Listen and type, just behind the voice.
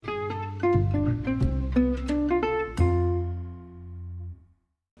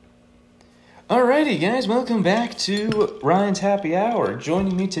Alrighty, guys, welcome back to Ryan's Happy Hour.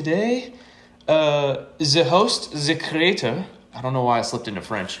 Joining me today, the host, the creator, I don't know why I slipped into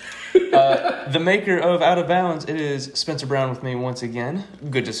French, the maker of Out of Balance, it is Spencer Brown with me once again.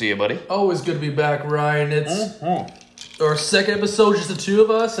 Good to see you, buddy. Always good to be back, Ryan. It's our second episode, just the two of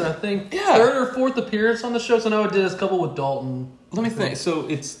us, and I think third or fourth appearance on the show, so I know I did a couple with Dalton. Let me think. So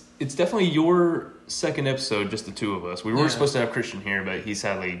it's definitely your second episode, just the two of us. We were supposed to have Christian here, but he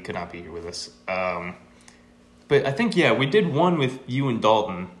sadly could not be here with us. But I think we did one with you and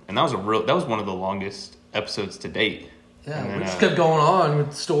Dalton, and that was one of the longest episodes to date. Yeah, then, we just kept going on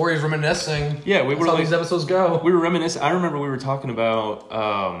with stories, reminiscing. Yeah, we were. That's how these episodes go. We were reminiscing. I remember we were talking about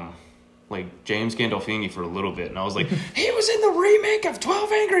like James Gandolfini for a little bit, and I was like, he was in the remake of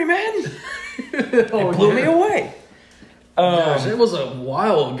 12 Angry Men. It blew me away. Gosh, it was a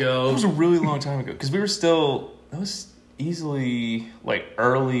while ago. It was a really long time ago because that was easily like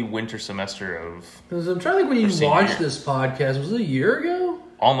early winter semester of. Because I'm trying to think when you launched this podcast. Was it a year ago?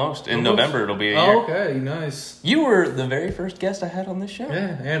 Almost. In November, it'll be a year. Oh, okay, nice. You were the very first guest I had on this show.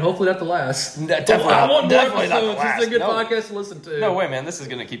 Yeah, and hopefully not the last. Definitely not the last. It's a good podcast to listen to. No way, man. This is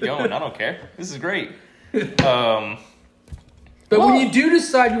going to keep going. I don't care. This is great. But when you do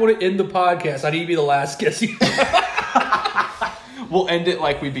decide you want to end the podcast, I need to be the last guest. We'll end it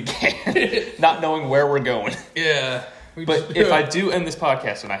like we began, not knowing where we're going. Yeah. But if I do end this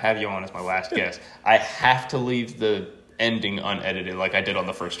podcast and I have you on as my last guest, I have to leave the ending unedited like I did on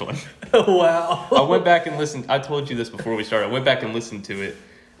the first one. Oh, wow. I went back and listened. I told you this before we started. I went back and listened to it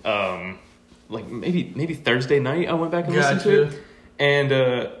like maybe Thursday night. I went back and listened to it.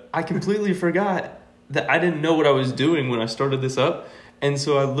 And I completely forgot that I didn't know what I was doing when I started this up. And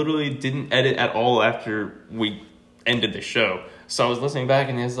so I literally didn't edit at all after we ended the show. So I was listening back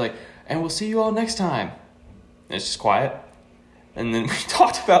and it's like, and we'll see you all next time. And it's just quiet. And then we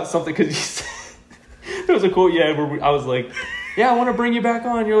talked about something because there was a quote, where I was like, I want to bring you back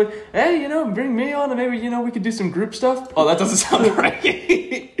on. You're like, hey, bring me on and maybe, we could do some group stuff. Oh, that doesn't sound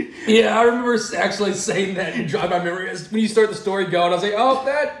right. Yeah, I remember actually saying that and jog my memory. When you start the story going, I was like, oh,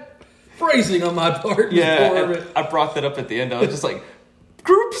 that phrasing on my part. Yeah, I brought that up at the end. I was just like,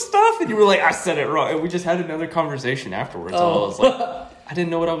 group stuff? And you were like, I said it wrong. And we just had another conversation afterwards. I was like, I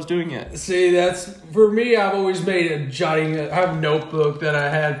didn't know what I was doing yet. See, that's, for me, I've always made I have a notebook that I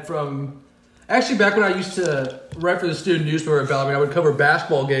had from, actually back when I used to write for the student newspaper at Bellamy, I would cover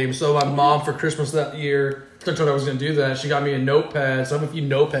basketball games. So my mom for Christmas that year, I told her I was going to do that. She got me a notepad. So I have a few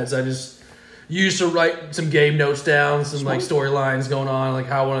notepads I just used to write some game notes down, some like storylines going on, like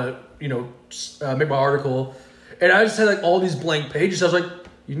how I want to, make my article. And I just had like all these blank pages. I was like,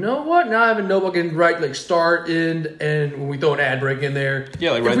 you know what? Now I have a notebook and write like start, end, and when we throw an ad break in there.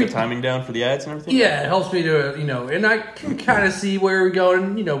 Yeah, like write the timing down for the ads and everything. Yeah, it helps me to, and I can kind of see where we're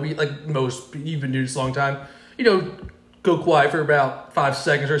going. We, like most, you've been doing this a long time, go quiet for about 5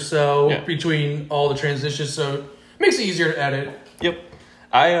 seconds or so between all the transitions. So it makes it easier to edit. Yep.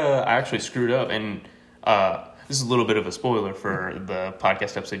 I actually screwed up, and this is a little bit of a spoiler for the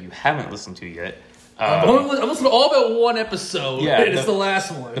podcast episode you haven't listened to yet. I've listened to all but one episode. Yeah, it's the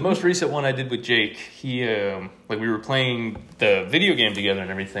last one. The most recent one I did with Jake. He we were playing the video game together and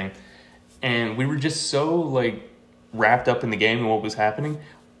everything, and we were just so wrapped up in the game and what was happening.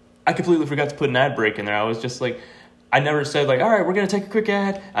 I completely forgot to put an ad break in there. I was just like, I never said all right, we're gonna take a quick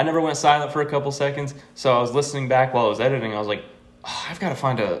ad. I never went silent for a couple seconds. So I was listening back while I was editing. I was like, I've got to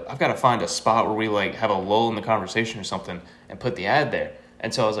find a spot where we have a lull in the conversation or something and put the ad there.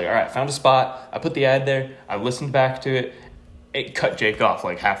 And so I was like, all right, I found a spot. I put the ad there. I listened back to it. It cut Jake off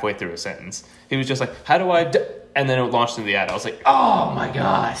halfway through a sentence. He was just like, how do I and then it launched into the ad. I was like, oh my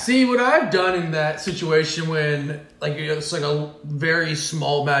God. See, what I've done in that situation when it's a very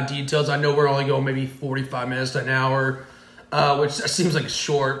small amount of details. I know we're only going maybe 45 minutes to an hour, which seems like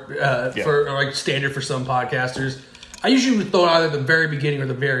short for standard for some podcasters. I usually would throw it either at the very beginning or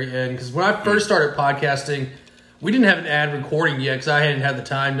the very end. Because when I first started podcasting, we didn't have an ad recording yet because I hadn't had the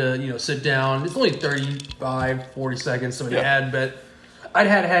time to, sit down. It's only 35, 40 seconds of an ad, but I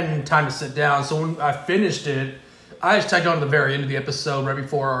hadn't time to sit down. So when I finished it, I just tacked on to the very end of the episode right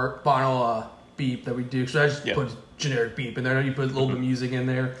before our final beep that we do. So I just put a generic beep in there. And you put a little bit of music in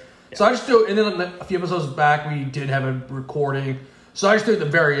there. Yeah. So I just threw, and then a few episodes back, we did have a recording. So I just threw it at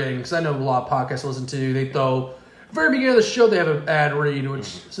the very end because I know a lot of podcasts I listen to. They throw, very beginning of the show, they have an ad read,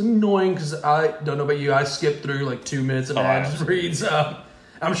 which is annoying because I don't know about you. I skip through 2 minutes of ad reads.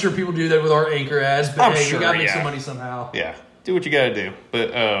 I'm sure people do that with our anchor ads, but we got to make some money somehow. Yeah, do what you got to do.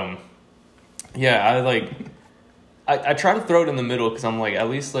 But I try to throw it in the middle because I'm at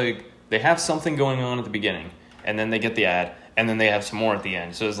least they have something going on at the beginning, and then they get the ad, and then they have some more at the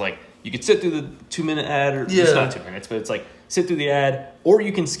end. So it's you could sit through the 2-minute ad, or it's not 2 minutes, but it's like sit through the ad, or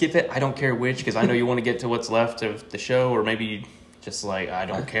you can skip it. I don't care which, because I know you want to get to what's left of the show, or maybe just like, I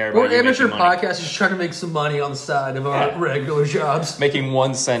don't care about amateur podcast is trying to make some money on the side of our regular jobs. Making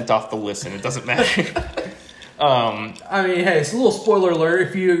 1 cent off the listen. It doesn't matter. I mean, hey, it's a little spoiler alert.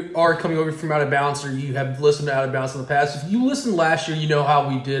 If you are coming over from Out of Bounds, or you have listened to Out of Bounds in the past, if you listened last year, you know how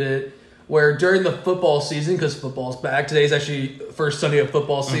we did it. Where during the football season, because football's back, today's actually first Sunday of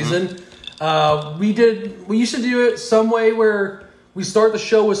football season. We used to do it some way where we start the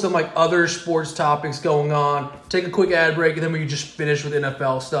show with some like other sports topics going on, take a quick ad break, and then we just finish with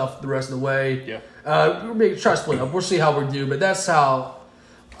NFL stuff the rest of the way. Yeah. We're try to split up. We'll see how we do, but that's how.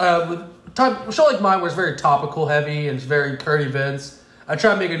 A show like mine, where it's very topical heavy and it's very current events, I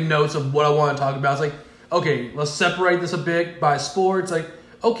try to make notes of what I want to talk about. It's like, okay, let's separate this a bit by sports. Like,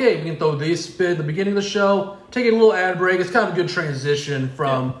 okay, we can throw this bit at the beginning of the show, take a little ad break. It's kind of a good transition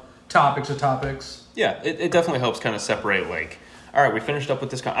from topics to topics. Yeah, it definitely helps kind of separate, like, all right, we finished up with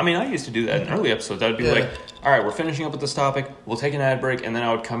this. I mean, I used to do that in early episodes. I would be like, all right, we're finishing up with this topic. We'll take an ad break, and then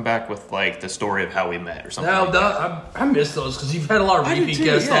I would come back with, like, the story of how we met or something like that. I miss those because you've had a lot of repeat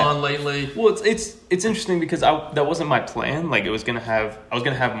guests on lately. Well, it's interesting because that wasn't my plan. Like, I was gonna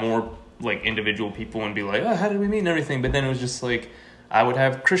have more, like, individual people and be like, oh, how did we meet and everything. But then it was just like, I would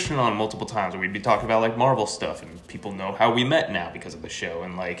have Christian on multiple times, and we'd be talking about, like, Marvel stuff, and people know how we met now because of the show,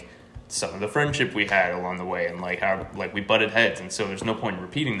 and, like, some of the friendship we had along the way, and like how like we butted heads, and so there's no point in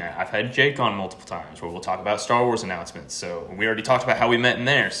repeating that. I've had Jake on multiple times where we'll talk about Star Wars announcements, so we already talked about how we met in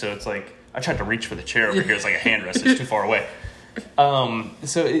there, so it's like I tried to reach for the chair over here. It's like a handrest. It's too far away.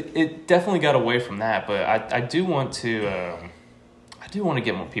 So it definitely got away from that, but I do want to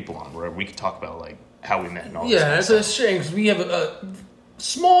get more people on where we could talk about like how we met and all this. Yeah, it's a shame because we have a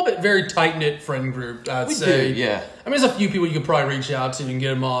small but very tight-knit friend group, I'd say. Do, yeah. I mean, there's a few people you could probably reach out to and get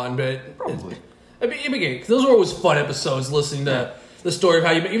them on, but... Probably. Cause those were always fun episodes, listening to the story of how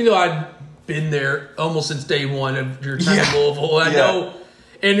you... Even though I'd been there almost since day one of your time in Louisville, I know...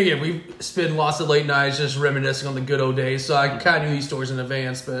 And again, we spent lots of late nights just reminiscing on the good old days, so I kind of knew these stories in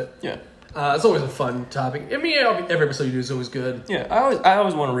advance, but... Yeah. It's always a fun topic. I mean, every episode you do is always good. Yeah, I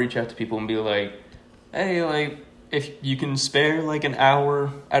always want to reach out to people and be like, hey, like... If you can spare like an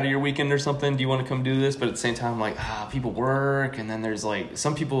hour out of your weekend or something, do you want to come do this? But at the same time, like, people work, and then there's like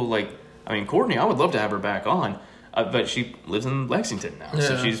some people like, I mean, Courtney, I would love to have her back on, but she lives in Lexington now,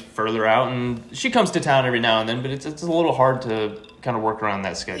 so she's further out, and she comes to town every now and then, but it's a little hard to kind of work around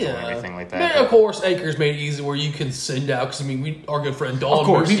that schedule and everything like that. Of course, Acres made it easy where you can send out, because I mean, our good friend Dawn, of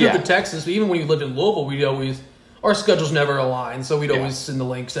course, we lived in Texas, but even when we lived in Louisville, our schedules never aligned, so we'd always send the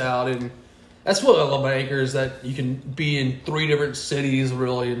links out, and that's what I love about Acres, that you can be in 3 different cities,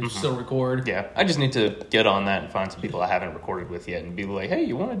 really, and still record. Yeah, I just need to get on that and find some people I haven't recorded with yet and be like, hey,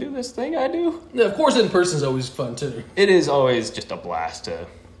 you want to do this thing I do? Yeah, of course, in person is always fun, too. It is always just a blast to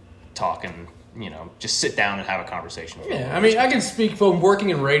talk and, just sit down and have a conversation. Yeah, I mean, I can speak from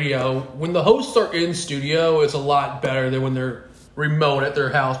working in radio. When the hosts are in studio, it's a lot better than when they're remote at their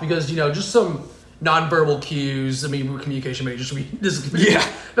house because, just some... nonverbal cues. I mean, communication may just be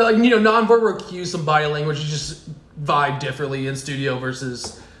but like nonverbal cues, some body language, you just vibe differently in studio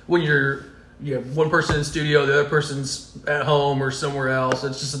versus when you're one person in studio, the other person's at home or somewhere else.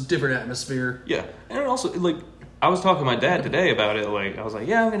 It's just a different atmosphere. Yeah, and also like I was talking to my dad today about it. Like I was like,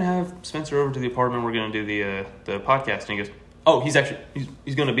 yeah, I'm gonna have Spencer over to the apartment. We're gonna do the podcast, and he goes, oh,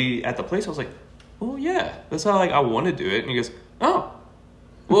 he's gonna be at the place. I was like, well, yeah, that's how I want to do it. And he goes, oh.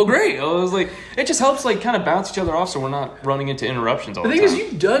 Well, great. I was like, it just helps like kind of bounce each other off so we're not running into interruptions all the time. The thing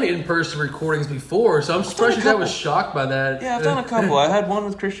is, you've done in-person recordings before, so I'm surprised I was shocked by that. Yeah, I've done a couple. I had one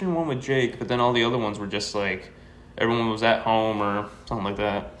with Christian, one with Jake, but then all the other ones were just like everyone was at home or something like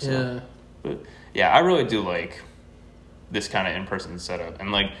that. So, yeah. But yeah, I really do like this kind of in-person setup.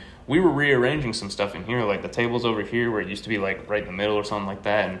 And like we were rearranging some stuff in here, like the table's over here where it used to be like right in the middle or something like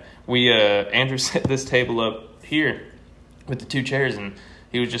that. And we, Andrew set this table up here with the 2 chairs, and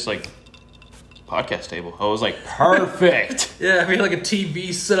he was just like, podcast table. I was like, perfect. Yeah, I mean, like a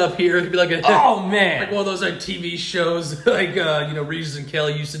TV set up here. It'd be like oh, man. Like one of those like TV shows like, Regis and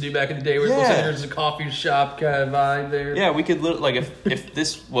Kelly used to do back in the day where it looks like there's a coffee shop kind of vibe there. Yeah, we could, like, if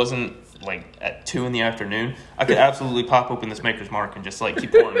this wasn't like at 2 PM, I could absolutely pop open this Maker's Mark and just like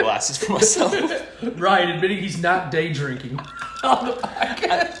keep pouring glasses for myself. Right, admitting he's not day drinking on the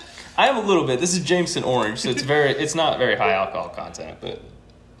podcast. I am a little bit. This is Jameson Orange, so it's not very high alcohol content, but...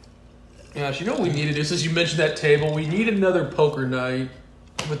 Gosh, what we need to do, since you mentioned that table, we need another poker night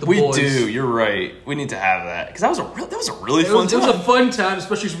with the boys. We do, you're right. We need to have that. Because that was a really fun time. It was a fun time,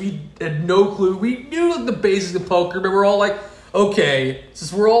 especially because we had no clue. We knew like, the basics of poker, but we're all like, okay,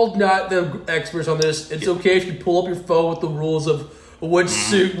 since we're all not the experts on this, it's okay if you pull up your phone with the rules of which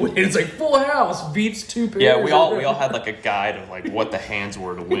suit wins. Like Full House beats 2 pairs. Yeah, we all had like a guide of like what the hands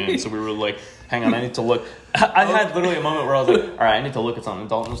were to win. So we were like, hang on, I need to look. I had literally a moment where I was like, all right, I need to look at something. And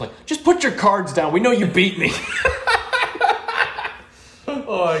Dalton was like, just put your cards down. We know you beat me.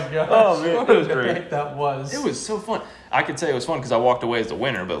 Oh my gosh. Oh man, it was What the great. heck that was. It was so fun. I could say it was fun because I walked away as the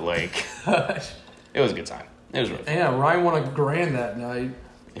winner, but like, it was a good time. It was really fun. Yeah, Ryan won $1,000 that night.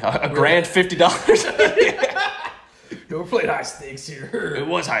 Yeah, $1,000, $50. No, we're playing high stakes here. It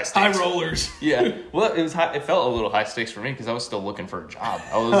was high stakes. High rollers. Yeah. Well, it was high, it felt a little high stakes for me because I was still looking for a job.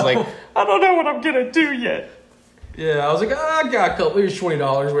 I was like, I don't know what I'm gonna do yet. Yeah, I was like, I got a couple. It was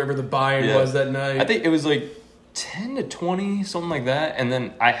 $20, whatever the buy-in was that night. I think it was like 10 to 20, something like that. And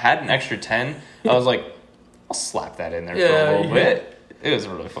then I had an extra 10. I was like, I'll slap that in there for a little bit. It was a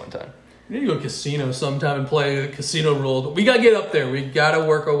really fun time. We need to go to casino sometime and play the casino rules. We got to get up there. We got to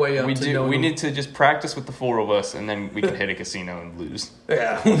work our way up. We need to just practice with the 4 of us, and then we can hit a casino and lose.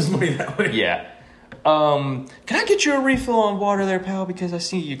 Yeah, lose money that way. Yeah. Can I get you a refill on water there, pal? Because I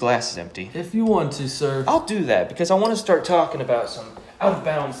see your glass is empty. If you want to, sir. I'll do that, because I want to start talking about some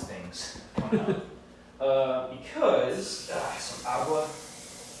out-of-bounds things. Because, some agua.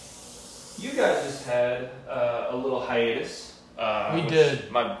 You guys just had a little hiatus. We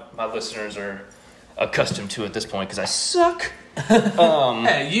did. My listeners are accustomed to at this point because I suck.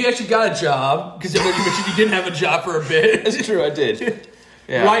 Hey, you actually got a job because you mentioned you didn't have a job for a bit. It's true, I did.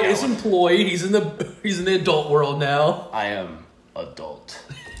 Yeah, Ryan is employed. He's in the adult world now. I am adult.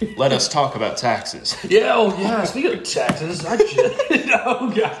 Let us talk about taxes. Yeah. Speaking of taxes, I just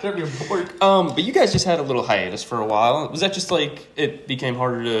oh gosh, I'm bored. But you guys just had a little hiatus for a while. Was that just like it became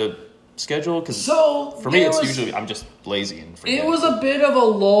harder to schedule? Because for me, it's usually I'm just lazy and forget. It was a bit of a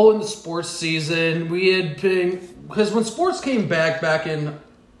lull in the sports season. We had been because when sports came back in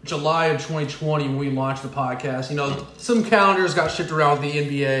July of 2020 when we launched the podcast, some calendars got shifted around with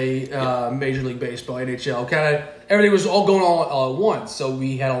the NBA, Major League Baseball, NHL. Kind of everything was all going on all at once, so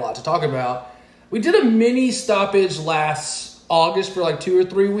we had a lot to talk about. We did a mini stoppage last August for like 2 or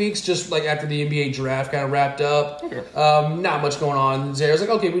 3 weeks, just like after the NBA draft kind of wrapped up. Okay. Not much going on. I was like,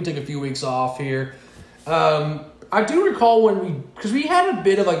 okay, we take a few weeks off here. I do recall because we had a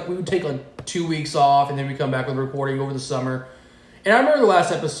bit of like, we would take like 2 weeks off and then we come back with recording over the summer. And I remember the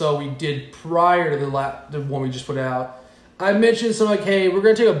last episode we did prior to the one we just put out, I mentioned something like, hey, we're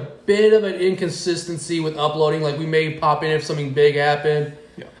going to take a bit of an inconsistency with uploading. Like we may pop in if something big happened.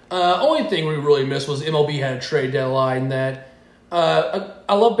 Yeah. Only thing we really missed was MLB had a trade deadline that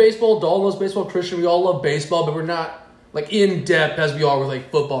I love baseball. Dalton loves baseball. Christian, we all love baseball, but we're not like in depth as we are with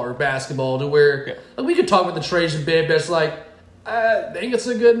like football or basketball to where like we could talk about the trades a bit, but it's like I think it's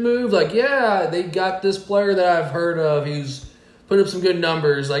a good move. Like they got this player that I've heard of who's put up some good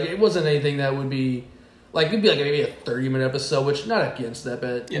numbers. Like it wasn't anything that would be like it'd be like maybe a 30-minute episode, which not against that,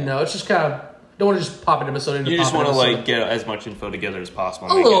 but it's just kind of. Don't want to just pop an episode into. You just want to like get as much info together as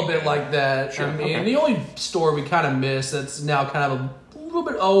possible. A little bit like that. Sure. I mean, the only story we kind of missed that's now kind of a little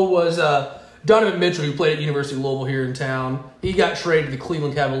bit old was Donovan Mitchell, who played at University of Louisville here in town. He got traded to the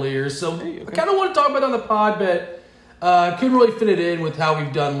Cleveland Cavaliers. So I kind of want to talk about it on the pod, but couldn't really fit it in with how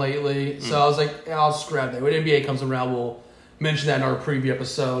we've done lately. So I was like, I'll just grab that. When NBA comes around, we'll mention that in our preview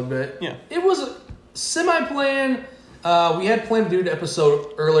episode. But it was a semi-plan. We had planned to do the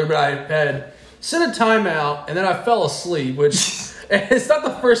episode earlier, but I had sent a timeout, and then I fell asleep, which it's not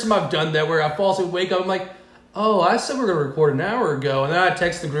the first time I've done that, where I fall asleep, wake up, I'm like, oh, I said we were going to record an hour ago. And then I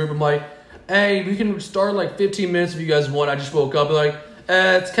text the group, I'm like, hey, we can start in like 15 minutes if you guys want. I just woke up, and like,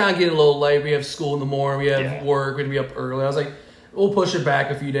 it's kind of getting a little late. We have school in the morning. We have work. We're going to be up early. I was like, we'll push it back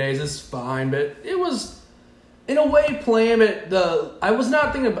a few days. It's fine. But it was, in a way, planned. I was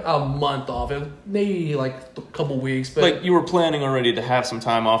not thinking about a month off. It maybe like a couple weeks. But like you were planning already to have some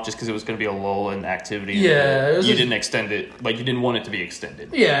time off just because it was going to be a lull in activity. Yeah. You didn't extend it. Like you didn't want it to be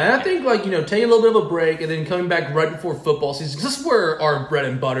extended. Yeah, and I think like, taking a little bit of a break and then coming back right before football season. Because this is where our bread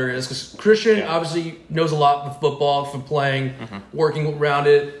and butter is. Because Christian obviously knows a lot with football from playing, working around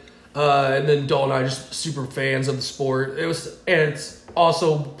it. And then Dalton and I are just super fans of the sport. And it's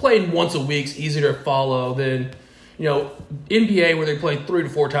also playing once a week's easier to follow than, NBA where they play 3 to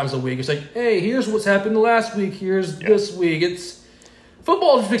 4 times a week. It's like, hey, here's what's happened the last week. Here's this week.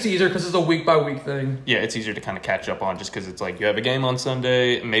 Football just makes it easier because it's a week-by-week thing. Yeah, it's easier to kind of catch up on just because it's like you have a game on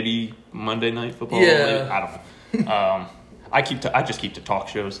Sunday, maybe Monday Night Football. Yeah. I don't know. I just keep to talk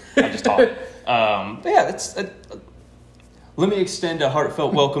shows. I just talk. Let me extend a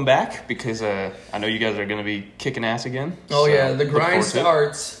heartfelt welcome back because I know you guys are going to be kicking ass again. Oh, so the grind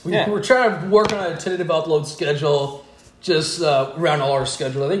starts. We're trying to work on a tentative upload schedule. just around all our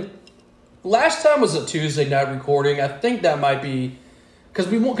schedule. I think last time was a Tuesday night recording. I think that might be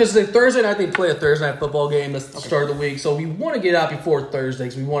because the Thursday night they play a Thursday night football game. That's the start of the week, so we want to get out before Thursday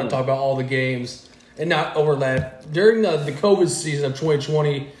because we want to talk about all the games and not overlap during the COVID season of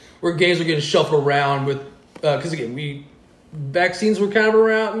 2020, where games were getting shuffled around with because again vaccines were kind of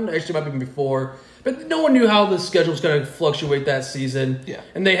around. Actually, it might be before. But no one knew how the schedule was going to fluctuate that season. Yeah.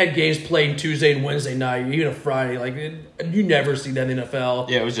 And they had games playing Tuesday and Wednesday night, even a Friday. Like, you never see that in the NFL.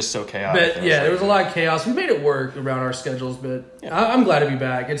 Yeah, it was just so chaotic. But, there was a lot of chaos. We made it work around our schedules, but I'm glad to be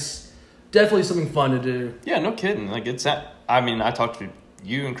back. It's definitely something fun to do. Yeah, no kidding. Like, I talked to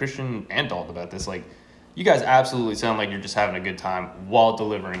you and Christian and Dalton about this. Like, you guys absolutely sound like you're just having a good time while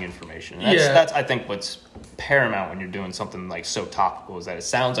delivering information. That's I think, what's paramount when you're doing something like so topical is that it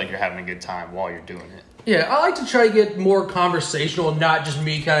sounds like you're having a good time while you're doing it. Yeah, I like to try to get more conversational, not just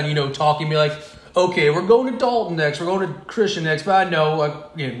me kind of, talking, be like, okay, we're going to Dalton next, we're going to Christian next, but I know,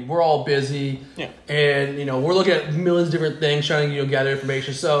 we're all busy, and, we're looking at millions of different things, trying to, gather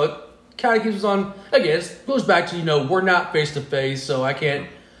information, so it kind of keeps us on, again, it goes back to, we're not face-to-face, so I can't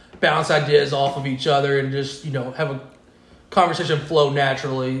bounce ideas off of each other and just, have a conversation flow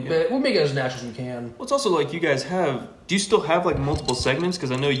naturally. But we'll make it as natural as we can. Well, it's also like you guys do you still have like multiple segments?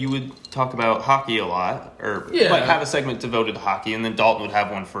 Because I know you would talk about hockey a lot, or like have a segment devoted to hockey, and then Dalton would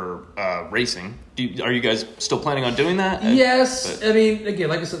have one for racing. Are you guys still planning on doing that? Yes. I mean, again,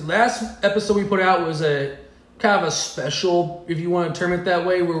 like I said, last episode we put out was a kind of a special, if you want to term it that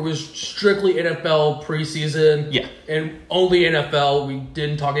way, where it was strictly NFL preseason. Yeah. And only NFL. We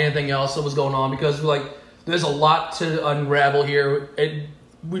didn't talk anything else that was going on because there's a lot to unravel here. It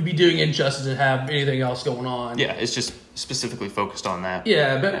would be doing injustice to have anything else going on. Yeah, it's just specifically focused on that.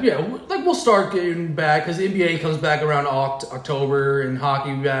 Yeah, but we'll start getting back because the NBA comes back around October and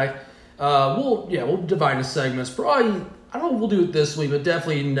hockey back. We'll divide into segments. Probably, I don't know if we'll do it this week, but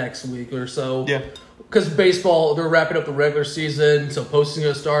definitely next week or so. Yeah. Because baseball, they're wrapping up the regular season, so postseason's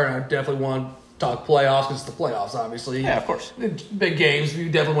going to start, and I definitely want to talk playoffs because it's the playoffs, obviously. Yeah, of course. Big games, we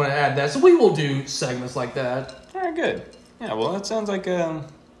definitely want to add that. So we will do segments like that. All right, good. Yeah, well, that sounds like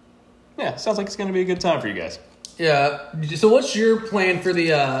sounds like it's going to be a good time for you guys. Yeah. So what's your plan for the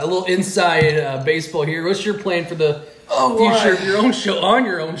a little inside baseball here? What's your plan for the future of your own show on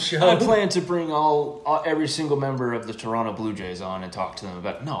your own show? I plan to bring every single member of the Toronto Blue Jays on and talk to them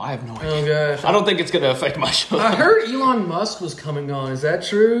about. No, I have no idea. Oh gosh, I don't think it's going to affect my show. I heard Elon Musk was coming on. Is that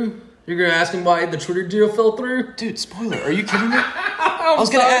true? You're going to ask him why the Twitter deal fell through? Dude, spoiler. Are you kidding me? I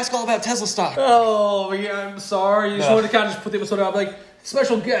was going to ask all about Tesla stock. Oh, yeah, I'm sorry. You just wanted to kind of just put the episode out like,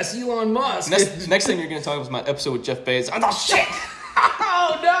 special guest, Elon Musk. Next thing you're going to talk about is my episode with Jeff Bezos. Oh, shit!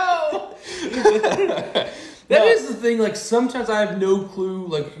 Oh, no! That is the thing, like, sometimes I have no clue,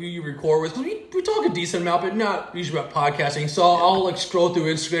 like, who you record with. Because we talk a decent amount, but not usually about podcasting. So I'll like, scroll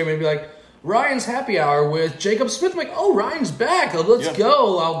through Instagram and be like, Ryan's Happy Hour with Jacob Smith. I'm like, oh, Ryan's back. Let's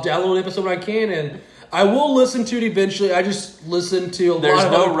go. I'll download an episode when I can, and I will listen to it eventually. I just listen to a lot of There's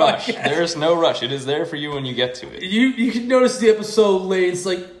no rush. podcasts. There's no rush. It is there for you when you get to it. You can notice the episode late. It's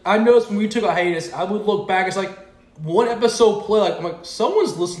like, I noticed when we took a hiatus, I would look back, it's like, one episode play, like, I'm like,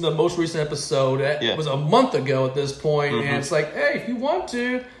 someone's listened to the most recent episode. It was a month ago at this point, and it's like, hey, if you want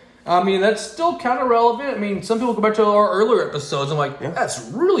to, I mean, that's still kind of relevant. I mean, some people go back to our earlier episodes. I'm like, that's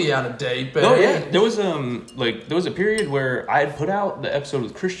really out of date. But there was a period where I had put out the episode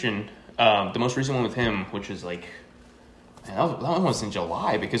with Christian, the most recent one with him, which is like, man, that one was in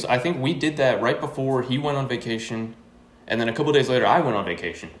July because I think we did that right before he went on vacation, and then a couple days later I went on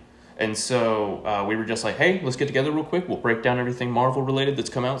vacation. And so we were just like, hey, let's get together real quick. We'll break down everything Marvel related that's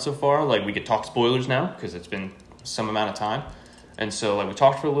come out so far. Like, we could talk spoilers now because it's been some amount of time. And so like we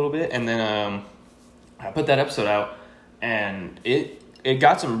talked for a little bit, and then I put that episode out, and it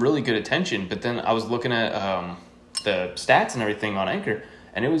got some really good attention. But then I was looking at the stats and everything on Anchor,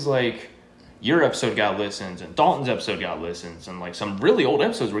 and it was like your episode got listens, and Dalton's episode got listens, and like some really old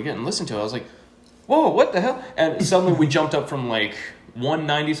episodes were getting listened to. I was like, whoa, what the hell? And suddenly we jumped up from like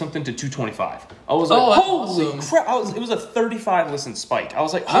 190 something to 225. I was like, holy awesome. crap! It was a 35 listen spike. I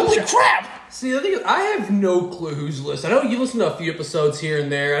was like, holy crap! See, the thing is, I have no clue who's listening. I know you listen to a few episodes here and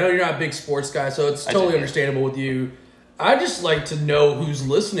there. I know you're not a big sports guy, so it's totally understandable with you. I just like to know who's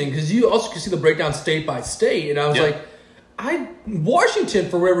listening because you also can see the breakdown state by state, and I was like, Washington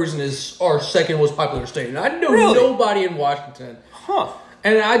for whatever reason is our second most popular state, and I know nobody in Washington. Huh.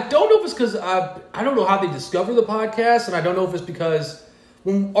 And I don't know if it's because I don't know how they discover the podcast, and I don't know if it's because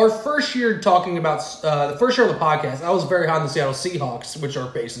when our first year talking about the first year of the podcast, I was very high on the Seattle Seahawks, which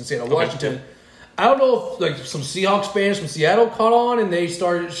are based in Seattle, Washington. I don't know if like some Seahawks fans from Seattle caught on and they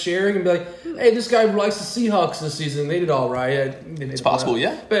started sharing and be like, hey, this guy likes the Seahawks this season. They did all right. It's possible,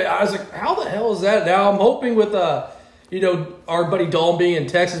 yeah. But I was like, how the hell is that? Now I'm hoping with our buddy Dalton being in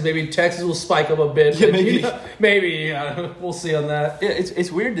Texas, maybe Texas will spike up a bit. Yeah, maybe. Maybe. We'll see on that. Yeah,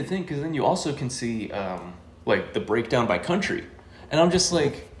 it's weird to think because then you also can see like the breakdown by country. And I'm just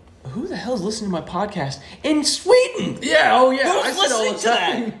like, who the hell is listening to my podcast in Sweden? Yeah, oh yeah. Who's listening to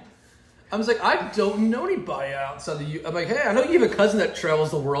that? I was like, I don't know anybody outside the U. I'm like, hey, I know you have a cousin that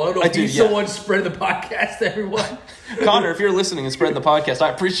travels the world. I don't know if you're someone spreading the podcast to everyone. Connor, if you're listening and spreading the podcast, I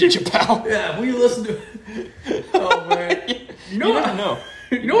appreciate you, pal. Yeah, will you listen to it? Oh, man. You never know.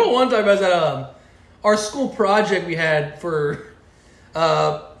 You know what, one time I was at our school project we had for,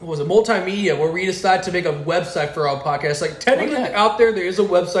 what was it, multimedia, where we decided to make a website for our podcast. Like, technically out there is a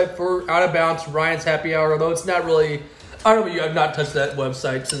website for Out of Bounds, Ryan's Happy Hour, although it's not really... I don't know, but you have not touched that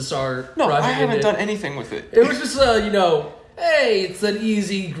website since our project I haven't ended. done anything with it. It was just, hey, it's an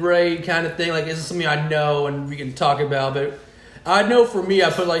easy grade kind of thing. Like, is this something I know and we can talk about? But I know for me,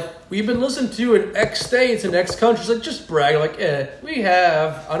 I put, like, we've been listened to in X states and X countries. Like, just brag. Like, we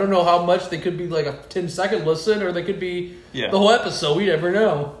have. I don't know how much. They could be, like, a 10-second listen or they could be the whole episode. We never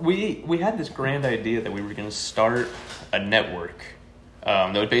know. We had this grand idea that we were going to start a network.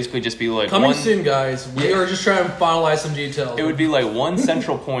 That would basically just be like coming soon, guys. We are just trying to finalize some details. It would be like one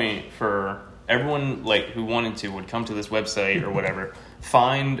central point for everyone like who wanted to would come to this website or whatever,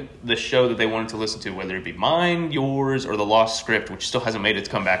 find the show that they wanted to listen to, whether it be mine, yours, or the Lost Script, which still hasn't made its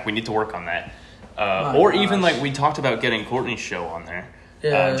comeback. We need to work on that. Even like we talked about getting Courtney's show on there,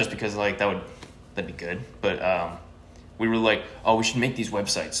 just because like that'd be good, but. We were like, oh, we should make these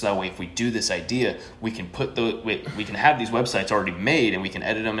websites so that way if we do this idea, we can we can have these websites already made and we can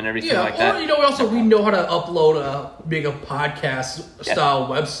edit them and everything like that. We know how to upload make a podcast style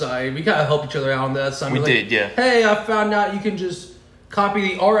website. We gotta help each other out on that. So we did. Hey, I found out you can just copy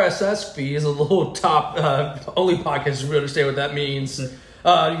the RSS feed as a little top only podcast. We understand what that means. You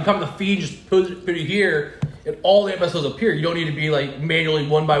can copy the feed, just put it here, and all the episodes appear. You don't need to be like manually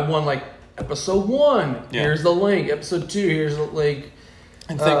one by one like. Episode 1, here's the link. Episode 2, here's the link.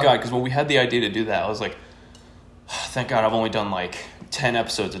 And thank God, because when we had the idea to do that, I was like, thank God I've only done like 10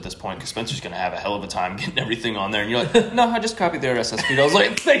 episodes at this point, because Spencer's going to have a hell of a time getting everything on there. And you're like, no, I just copied the RSS feed. I was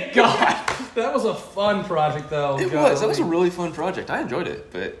like, thank God. That was a fun project, though. It was. That was a really fun project. I enjoyed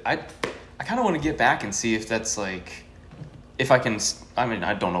it. But I kind of want to get back and see if that's like, if I can, I mean,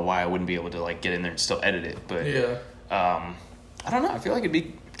 I don't know why I wouldn't be able to like get in there and still edit it. But I don't know. I feel like it'd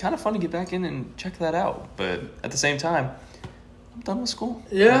be kind of fun to get back in and check that out, but at the same time, I'm done with school.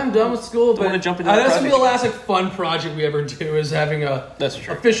 Yeah, I'm done with school. But want to jump into that's gonna be the last fun project we ever do is having that's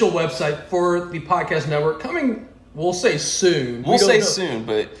true. Official website for the podcast network coming. We'll say soon. We'll say soon,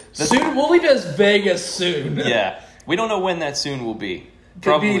 but soon. We'll leave it as vague as soon. Yeah, we don't know when that soon will be.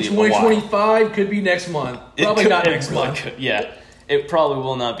 Could be 2025. Could be next month. Probably not next month. Yeah. It probably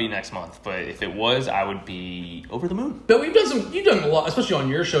will not be next month, but if it was, I would be over the moon. But you've done a lot, especially on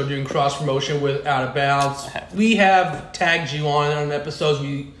your show, doing cross promotion with Out of Bounds. We have tagged you on episodes.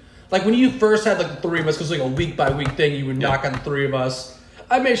 When you first had like the three of us, because like a week by week thing, you would knock on the three of us.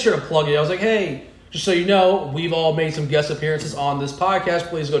 I made sure to plug it. I was like, hey, just so you know, we've all made some guest appearances on this podcast.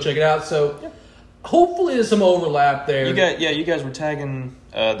 Please go check it out. So hopefully there's some overlap there. You guys were tagging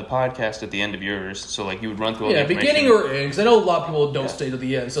the podcast at the end of yours, so like you would run through all the information. Beginning or end, because I know a lot of people don't stay to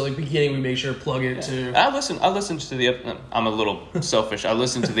the end. So like beginning, we make sure to plug it too. I listened to the. I'm a little selfish. I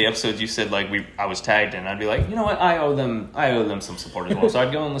listened to the episodes you said like I was tagged in. I'd be like, you know what, I owe them some support as well. So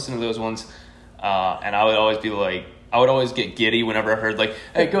I'd go and listen to those ones, and I would always be like. I would always get giddy whenever I heard, like,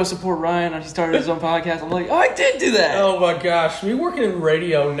 hey, go support Ryan. He started his own podcast. I'm like, oh, I did do that. Oh, my gosh. Me working in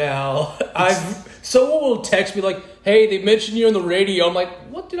radio now, someone will text me, like, hey, they mentioned you on the radio. I'm like,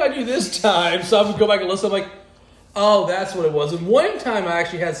 what did I do this time? So I would go back and listen. I'm like, oh, that's what it was. And one time I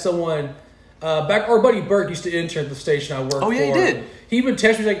actually had someone, our buddy Burke used to intern at the station I worked for. Oh, yeah, he did. He would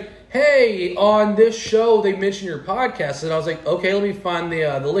text me, like, hey, on this show, they mentioned your podcast. And I was like, okay, let me find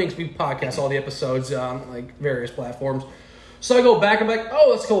the links. We podcast all the episodes on, like, various platforms. So I go back, I'm like,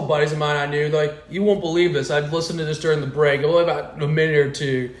 oh, that's a couple buddies of mine I knew. They're like, you won't believe this. I've listened to this during the break, only about a minute or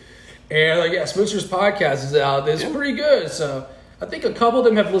two. And like, yeah, Spencer's podcast is out. It's pretty good. So I think a couple of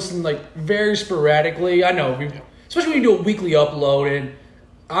them have listened, like, very sporadically. I know, especially when you do a weekly upload. And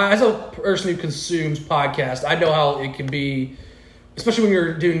as a person who consumes podcasts, I know how it can be, especially when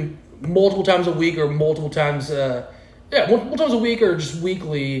you're doing multiple times a week or multiple times a week or just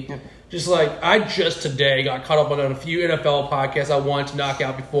weekly. Yeah. Just like, I just today got caught up on a few NFL podcasts I wanted to knock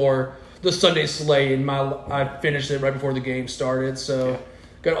out before the Sunday slate, and I finished it right before the game started. So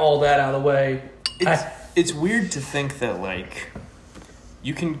got all that out of the way. it's weird to think that, like,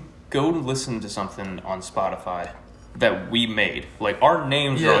 you can go to listen to something on Spotify that we made. Like, our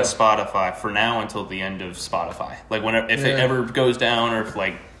names are on Spotify for now until the end of Spotify. Like, if it ever goes down, or if,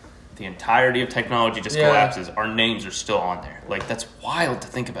 like, the entirety of technology just collapses, our names are still on there. Like, that's wild to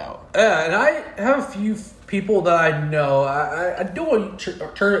think about. Yeah, and I have a few people that I know. I don't want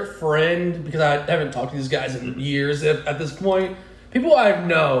to turn it friend because I haven't talked to these guys in years at this point. People I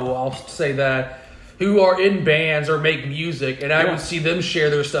know, I'll say that, who are in bands or make music, and I would see them share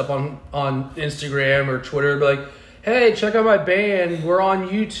their stuff on Instagram or Twitter, be like, hey, check out my band, we're on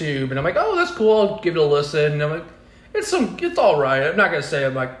YouTube. And I'm like, oh, that's cool, I'll give it a listen. And I'm like, it's all right. I'm not going to say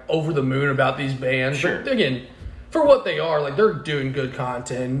I'm, like, over the moon about these bands. Sure. But, again, for what they are, like, they're doing good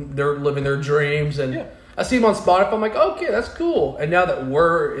content. They're living their dreams. And I see them on Spotify. I'm like, okay, that's cool. And now that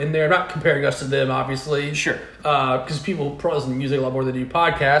we're in there, I'm not comparing us to them, obviously. Sure. Because people probably listen to music a lot more than they do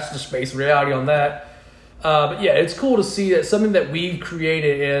podcasts. Just face reality on that. But, yeah, it's cool to see that something that we've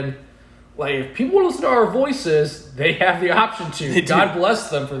created, and, like, if people want to listen to our voices, they have the option to. God bless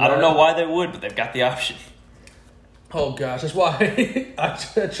them for that. I don't know why they would, but they've got the option. Oh, gosh, that's why I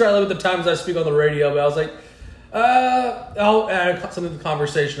try to limit the times I speak on the radio, but I was like, I'll add something to the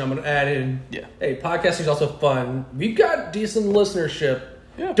conversation. I'm going to add in, hey, podcasting is also fun. We've got decent listenership.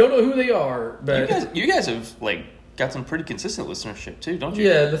 Yeah. Don't know who they are, but... You guys have, like, got some pretty consistent listenership, too, don't you?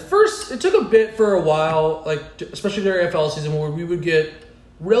 Yeah, it took a bit for a while, like, especially during NFL season, where we would get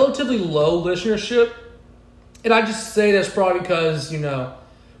relatively low listenership. And I just say that's probably because,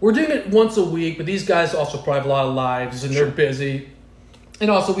 we're doing it once a week, but these guys also probably have a lot of lives, and they're busy.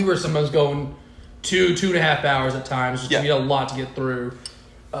 And also, we were sometimes going 2.5 hours at times, which we had a lot to get through.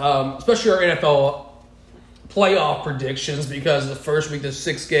 Especially our NFL playoff predictions, because the first week there's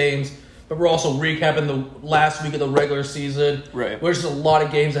 6 games, but we're also recapping the last week of the regular season. Right. Which is a lot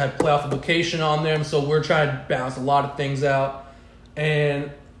of games that have playoff implication on them, so we're trying to balance a lot of things out.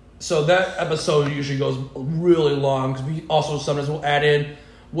 And so that episode usually goes really long, because we also sometimes will add in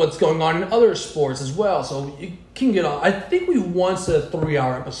what's going on in other sports as well. So you can get on. I think we once did a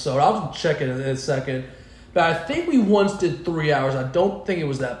 3-hour episode. I'll check it in a second. But I think we once did 3 hours. I don't think it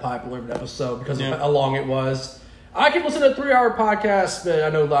was that popular of an episode because of how long it was. I can listen to a 3-hour podcast, but I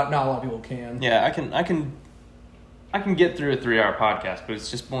know not a lot of people can. Yeah, I can get through a 3-hour podcast, but it's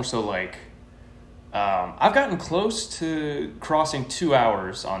just more so like I've gotten close to crossing 2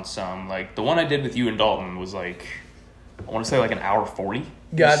 hours on some. Like the one I did with you and Dalton was like, I want to say like an hour 40.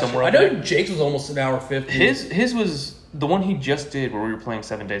 Gotcha. I know Jake's was almost an hour 50. His was the one he just did where we were playing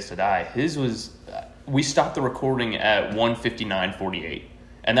 7 Days to Die. His was we stopped the recording at 1:59:48,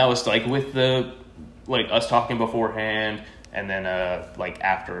 and that was like with the us talking beforehand, and then like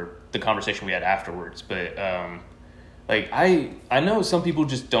after the conversation we had afterwards. But I know some people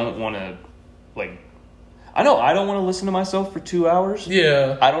just don't want to I know I don't want to listen to myself for 2 hours.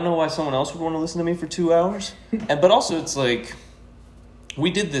 Yeah. I don't know why someone else would want to listen to me for 2 hours. But also it's like we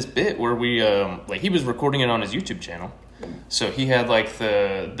did this bit where we he was recording it on his YouTube channel. So he had like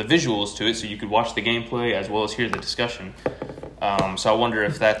the visuals to it so you could watch the gameplay as well as hear the discussion. So I wonder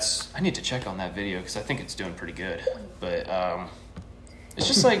if I need to check on that video because I think it's doing pretty good. But it's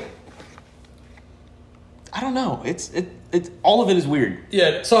just like I don't know. It's all of it is weird.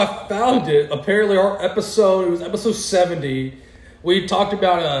 Yeah, so I found it. Apparently it was episode 70. We talked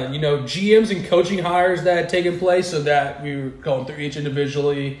about GMs and coaching hires that had taken place, so that we were going through each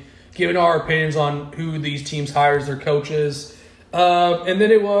individually, giving our opinions on who these teams hires their coaches. And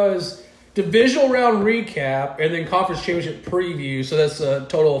then it was divisional round recap and then conference championship preview. So that's a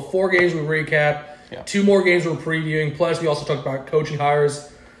total of 4 games we recap, 2 more games we're previewing, plus we also talked about coaching hires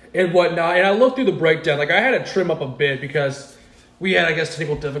and whatnot. And I looked through the breakdown. Like, I had to trim up a bit because we had, I guess,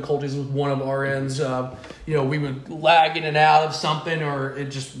 technical difficulties with one of our ends. We would lag in and out of something, or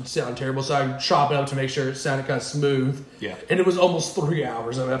it just would sound terrible. So I would chop it up to make sure it sounded kind of smooth. Yeah. And it was almost 3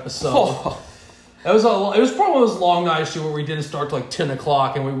 hours of episode. Oh. It was probably one of those long nights, too, where we didn't start till like 10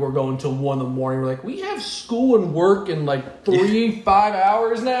 o'clock and we were going till 1 in the morning. We're like, we have school and work in like 5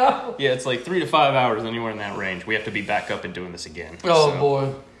 hours now? Yeah, it's like 3 to 5 hours, anywhere in that range. We have to be back up and doing this again. Oh,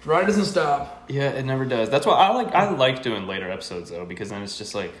 boy. Right doesn't stop. Yeah, it never does. That's why I like doing later episodes, though, because then it's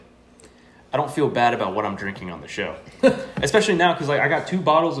just like, I don't feel bad about what I'm drinking on the show. Especially now, because I got 2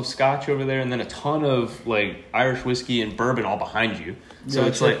 bottles of scotch over there and then a ton of Irish whiskey and bourbon all behind you. So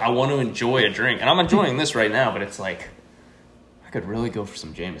it's I want to enjoy a drink. And I'm enjoying this right now, but it's like, I could really go for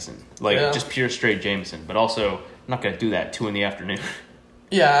some Jameson. Just pure straight Jameson. But also, I'm not going to do that at 2 in the afternoon.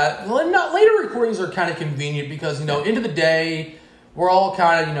 Yeah, later recordings are kind of convenient because, end of the day, we're all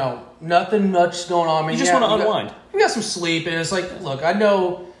kind of, nothing much going on. I mean, you just want to unwind. We got some sleep, and it's like, look, I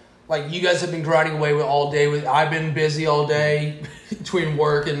know, like you guys have been grinding away with all day. I've been busy all day between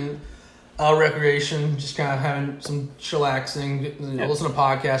work and recreation, just kind of having some chillaxing, listen to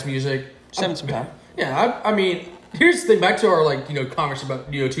podcast music. Just having some time. Yeah, I mean, here's the thing. Back to our conversation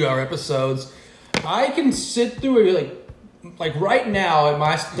about 2-hour episodes. I can sit through it like right now at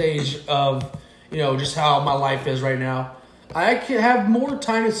my stage of just how my life is right now. I can have more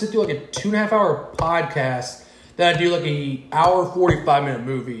time to sit through like a 2.5-hour podcast than I do like a hour 45-minute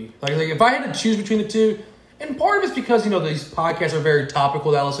movie. Like if I had to choose between the two, and part of it's because these podcasts are very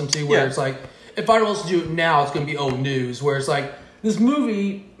topical that I listen to. Where it's like if I don't listen to it now, it's going to be old news. Where it's like this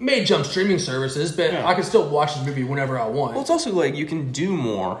movie may jump streaming services, but I can still watch this movie whenever I want. Well, it's also like you can do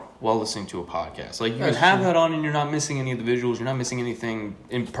more while listening to a podcast. Like you can have that on and you're not missing any of the visuals. You're not missing anything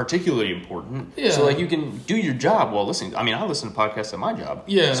in particularly important. Yeah. So like you can do your job while listening. I mean, I listen to podcasts at my job.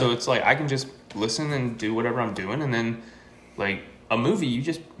 Yeah. So it's like I can just listen and do whatever I'm doing, and then like a movie,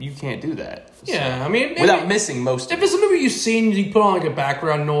 you can't do that. Yeah, so, I mean without missing most of it. If it's a movie you've seen, you put on like a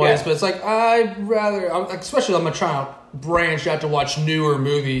background noise, but it's like I'd rather, especially I'm trying to branch out to watch newer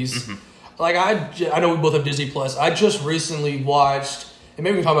movies. Mm-hmm. Like I know we both have Disney Plus. I just recently watched, and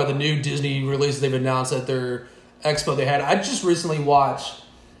maybe we can talk about the new Disney release they've announced at their expo they had. I just recently watched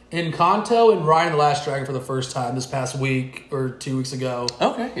Encanto and Raya and the Last Dragon for the first time this past week or 2 weeks ago.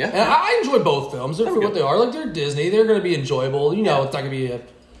 Okay, yeah. And I enjoyed both films. They're for what they are. Like they're Disney. They're going to be enjoyable. It's not going to be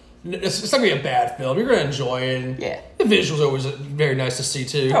it's not going to be a bad film. You're going to enjoy it. And the visuals are always very nice to see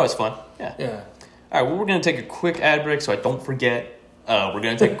too. Oh, it's fun. Yeah. Yeah. All right. Well, we're going to take a quick ad break, so I don't forget. We're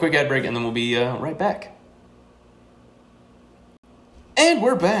going to take a quick ad break, and then we'll be right back. And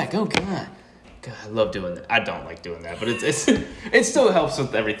we're back. Oh God. God, I love doing that. I don't like doing that, but it still helps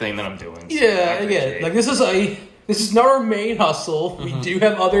with everything that I'm doing. So Like this is not our main hustle. Mm-hmm. We do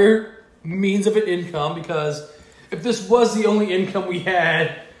have other means of an income because if this was the only income we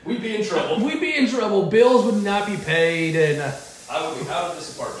had, we'd be in trouble. Bills would not be paid, and I would be out of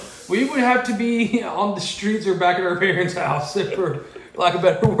this apartment. We would have to be on the streets or back at our parents' house, for lack of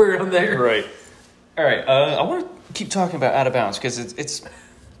a better word on there. Right. All right. I want to keep talking about Out of Bounds because it's.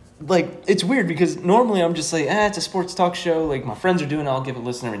 Like, it's weird because normally I'm just like, it's a sports talk show. Like, my friends are doing it. I'll give it a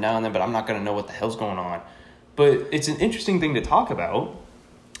listen every now and then, but I'm not going to know what the hell's going on. But it's an interesting thing to talk about.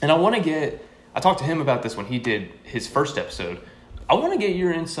 And I talked to him about this when he did his first episode. I want to get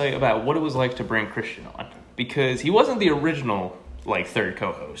your insight about what it was like to bring Christian on. Because he wasn't the original, third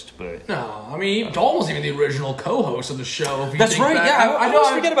co-host. But no, I mean, Dalton wasn't even the original co-host of the show. That's right, back. I always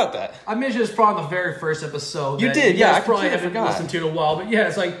forget about that. I mentioned it's probably the very first episode. You did, I probably haven't listened to it in a while. But yeah,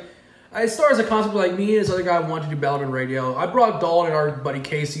 it's like, as far as a concept, like me and this other guy wanted to do Bellarmine Radio. I brought Dalton and our buddy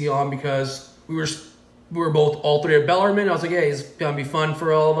Casey on because we were both all three at Bellarmine. I was like, hey, it's gonna be fun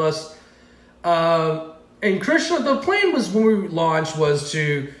for all of us. And Christian, the plan was when we launched was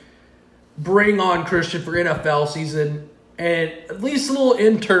to bring on Christian for NFL season, and at least a little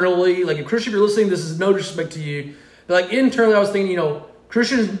internally, like if Christian, if you're listening, this is no disrespect to you. But like internally, I was thinking,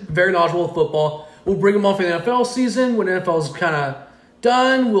 Christian is very knowledgeable with football. We'll bring him on for the NFL season when NFL is kind of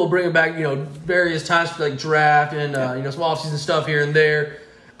done. We'll bring him back, various times for draft and some off-season stuff here and there.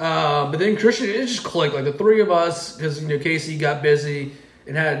 But then Christian, it just clicked. Like the three of us, because Casey got busy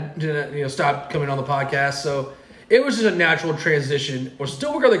and had stopped coming on the podcast, so it was just a natural transition. We're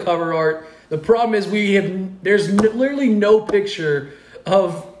still working on the cover art. The problem is there's literally no picture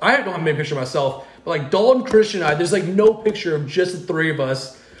of. I don't have a picture of myself, but Dalton, Christian, and I. There's no picture of just the three of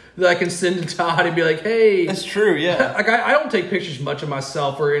us that I can send to Todd and be like, hey. That's true, yeah. I don't take pictures much of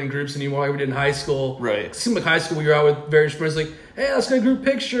myself or in groups anymore like we did in high school. Right. It seemed like high school we were out with various friends hey, let's get a group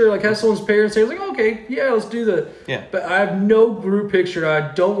picture. Have someone's parents say, I was like, okay, yeah, let's do that. Yeah. But I have no group picture.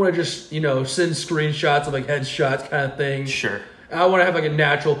 I don't want to just, send screenshots of headshots kind of thing. Sure. I want to have a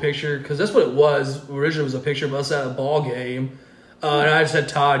natural picture because that's what it was. Originally it was a picture of us at a ball game. And I just said,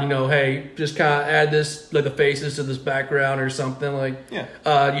 Todd, hey, just kind of add this, the faces to this background or something.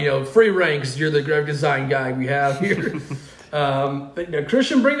 Free reign because you're the graphic design guy we have here. But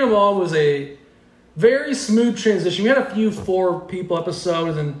Christian bringing him on was a very smooth transition. We had a few 4-people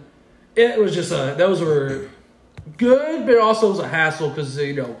episodes, and it was just those were good, but it also was a hassle because,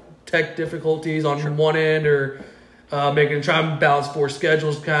 tech difficulties on one end or trying to balance 4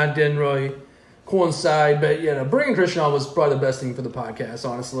 schedules kind of didn't really coincide, but bringing Christian on was probably the best thing for the podcast,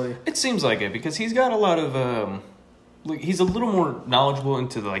 honestly. It seems like it because he's got a lot of he's a little more knowledgeable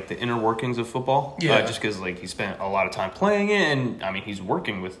into the inner workings of football. Yeah. Just because he spent a lot of time playing it, and I mean he's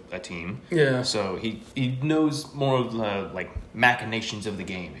working with a team. Yeah. So he knows more of the machinations of the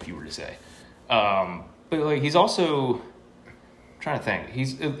game, if you were to say. But he's also I'm trying to think.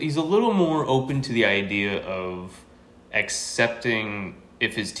 He's a little more open to the idea of accepting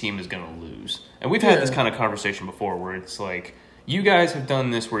if his team is going to lose. And we've had this kind of conversation before where it's like, you guys have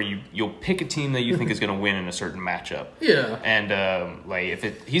done this where you'll pick a team that you think is going to win in a certain matchup. Yeah. And like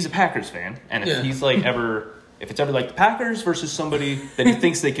he's a Packers fan, and if he's like if it's ever like the Packers versus somebody that he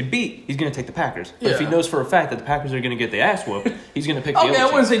thinks they could beat, he's going to take the Packers. But if he knows for a fact that the Packers are going to get the ass whooped, he's going to pick the other team. I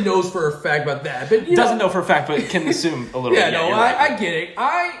wouldn't say knows for a fact about that, but doesn't know for a fact, but can assume a little bit. I get it.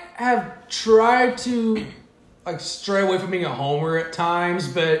 I have tried to like stray away from being a homer at times,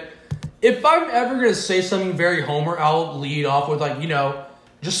 but if I'm ever going to say something very homer, I'll lead off with like,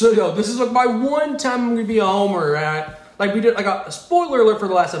 just so you know, this is like my one time I'm going to be a homer at. Like we did, like a spoiler alert for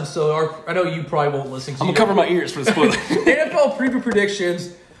the last episode. Or I know you probably won't listen. I'm gonna cover my ears for the spoiler. NFL preview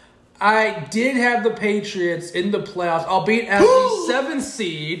predictions. I did have the Patriots in the playoffs, albeit as the 7th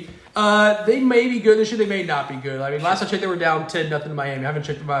seed. They may be good this year. They may not be good. I mean, last I checked, they were down 10-0 to Miami. I haven't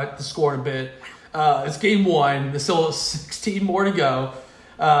checked the score in a bit. It's game 1. There's still 16 more to go.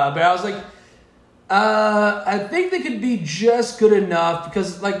 But I was like, I think they could be just good enough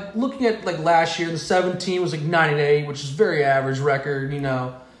because, like, looking at like last year, the 17 was like 9-8, which is very average record.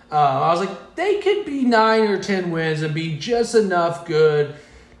 I was like, they could be 9 or 10 wins and be just enough good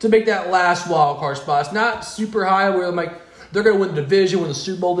to make that last wild card spot. It's not super high where I'm like they're going to win the division, win the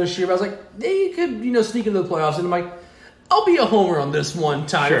Super Bowl this year. But I was like, they could sneak into the playoffs, and I'm like, I'll be a homer on this one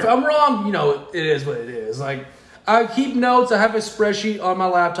time. Sure. If I'm wrong, it is what it is. Like, I keep notes. I have a spreadsheet on my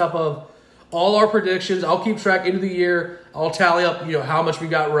laptop of all our predictions. I'll keep track into the year. I'll tally up, how much we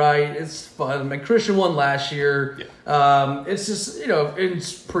got right. It's fun. Like Christian won last year. Yeah. It's just, in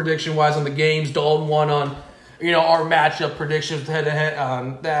prediction-wise on the games, Dalton won on, our matchup predictions head-to-head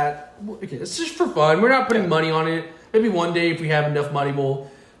on that. It's just for fun. We're not putting money on it. Maybe one day if we have enough money,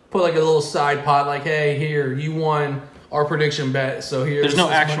 we'll put like a little side pot like, hey, here, you won our prediction bet, so here. There's no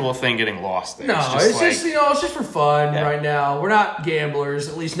actual thing getting lost there. No, it's just for fun right now. We're not gamblers,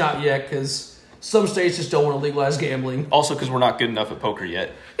 at least not yet, because some states just don't want to legalize gambling. Also, because we're not good enough at poker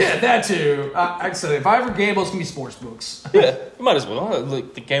yet. Yeah, that too. Like I said, if I ever gamble, it's going to be sports books. Yeah, you might as well.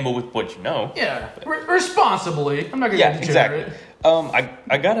 Like, gamble with what you know. Yeah, responsibly. I'm not going to degenerate. Exactly.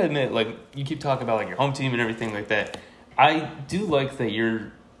 I got to admit, like, you keep talking about like your home team and everything like that. I do like that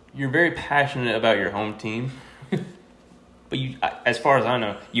you're very passionate about your home team. But you, as far as I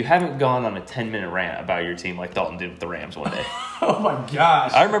know, you haven't gone on a 10-minute rant about your team like Dalton did with the Rams one day. Oh, my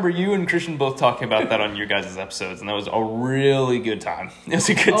gosh. I remember you and Christian both talking about that on your guys' episodes, and that was a really good time. It was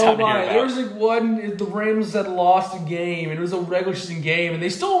a good time to hear about. There was like one, the Rams had lost a game, and it was a regular season game, and they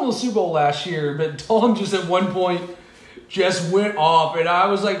still won the Super Bowl last year, but Dalton just at one point just went off, and I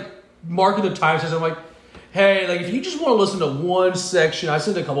was like marking the time since I'm like, hey, like, if you just want to listen to one section, I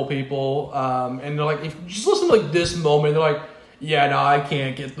sent a couple people, and they're like, if you just listen to, like, this moment, they're like, yeah, no, I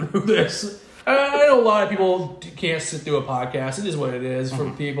can't get through this. I know a lot of people can't sit through a podcast. It is what it is for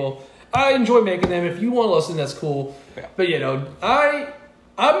people. I enjoy making them. If you want to listen, that's cool. Yeah. But,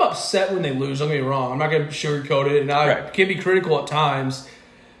 I'm upset when they lose. Don't get me wrong. I'm not going to sugarcoat it, and I can be critical at times.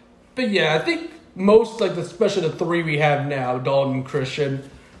 But, yeah, I think most, like, especially the three we have now, Dalton and Christian,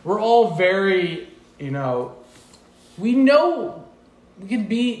 we're all very... we know we can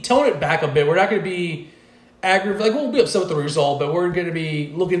be tone it back a bit. We're not going to be aggravated. Like, we'll be upset with the result, but we're going to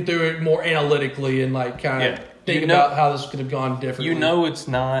be looking through it more analytically and like kind of thinking about how this could have gone differently. It's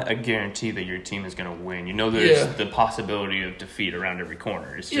not a guarantee that your team is going to win. There's the possibility of defeat around every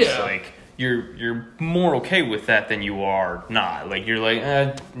corner. It's just like you're more okay with that than you are not. Like, you're like,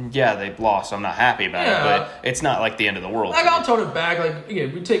 they lost. I'm not happy about it, but it's not like the end of the world. Like, I'll tone it back. Like,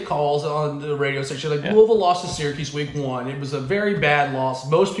 we take calls on the radio station. Like, Louisville lost to Syracuse week 1. It was a very bad loss.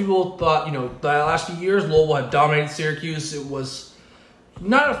 Most people thought, the last few years, Louisville had dominated Syracuse. It was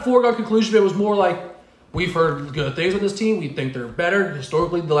not a foregone conclusion, but it was more like, we've heard good things with this team. We think they're better.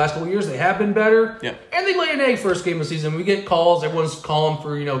 Historically, the last couple of years, they have been better. Yeah. And they laid an egg first game of the season. We get calls. Everyone's calling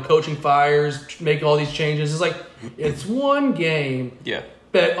for, coaching fires, making all these changes. It's like, it's one game. Yeah.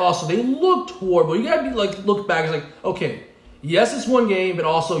 But also, they looked horrible. You got to be like, look back. It's like, okay, yes, it's one game, but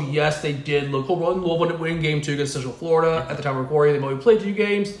also, yes, they did look horrible. Louisville didn't win game 2 against Central Florida. At the time of recording, they've only played 2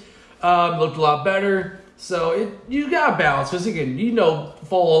 games. Looked a lot better. So you got to balance, because again,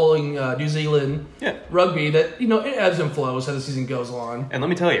 following New Zealand rugby, that it ebbs and flows as the season goes on. And let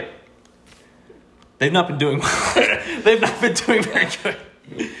me tell you, they've not been doing they've not been doing very good.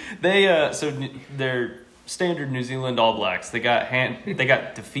 They're standard New Zealand All Blacks. They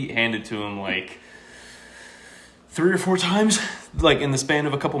got defeat handed to them like 3 or 4 times, like in the span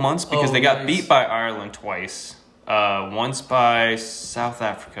of a couple months, because they got beat by Ireland twice, once by South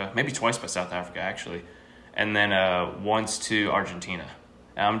Africa, maybe twice by South Africa actually. And then once to Argentina.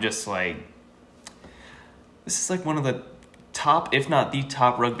 And I'm just like, this is like one of the top, if not the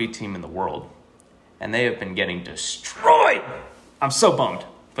top rugby team in the world. And they have been getting destroyed. I'm so bummed.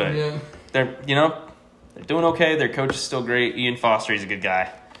 But they're doing okay. Their coach is still great. Ian Foster, he's a good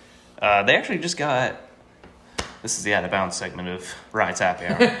guy. They actually just got, this is the Out of Bounds segment of Rides Happy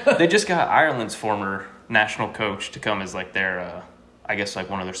Hour. They just got Ireland's former national coach to come as like their, I guess like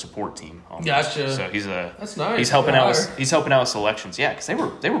one of their support team. Almost. Gotcha. So that's nice. He's helping out with selections. Yeah, because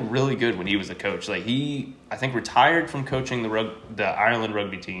they were really good when he was a coach. Like I think retired from coaching the Ireland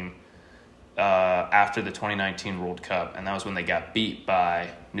rugby team after the 2019 World Cup, and that was when they got beat by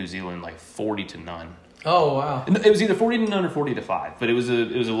New Zealand like 40-0. Oh wow! It was either 40-0 or 40-5, but it was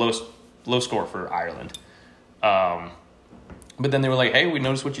a low score for Ireland. But then they were like, "Hey, we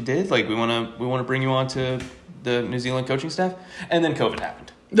noticed what you did. Like, we want to bring you on to the New Zealand coaching staff." And then COVID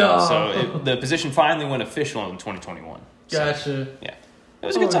happened. No. So the position finally went official in 2021. Gotcha. So, yeah, it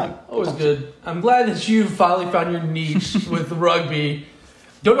was a good time. Always good. I'm glad that you finally found your niche with rugby.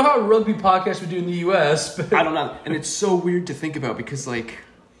 Don't know how a rugby podcast would do in the U.S., but I don't know. And it's so weird to think about because, like,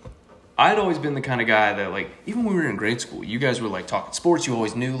 I'd always been the kind of guy that, like, even when we were in grade school, you guys were, like, talking sports. You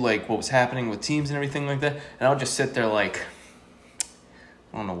always knew, like, what was happening with teams and everything like that. And I would just sit there, like,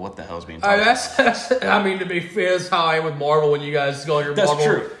 I don't know what the hell's being talked about. I mean, to be fair, that's how I am with Marvel when you guys go on your Marvel. That's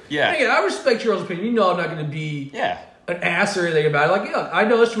true, yeah. And again, I respect your opinion. You know I'm not going to be an ass or anything about it. Like, yeah, I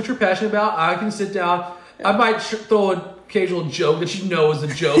know that's what you're passionate about. I can sit down. Yeah. I might throw an occasional joke that you know is a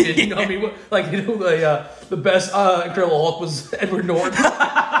joke. And, you know what I mean? Like, you know, the best Incredible Hulk was Edward Norton.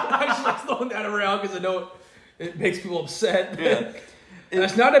 I just like throwing that around because I know it makes people upset. Yeah.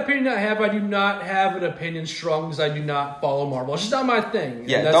 That's not an opinion I have. I do not have an opinion strong because I do not follow Marvel. It's just not my thing.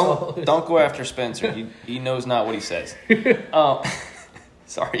 Yeah, don't go after Spencer. He knows not what he says.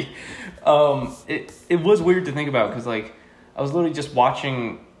 Sorry. It was weird to think about because, like, I was literally just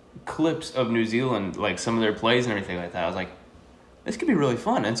watching clips of New Zealand, like some of their plays and everything like that. I was like, this could be really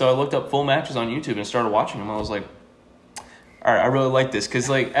fun. And so I looked up full matches on YouTube and started watching them. I was like, all right, I really like this. Because,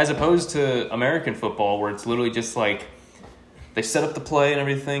 like, as opposed to American football where it's literally just, like, they set up the play and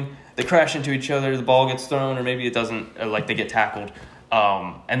everything, they crash into each other, the ball gets thrown, or maybe it doesn't, like they get tackled.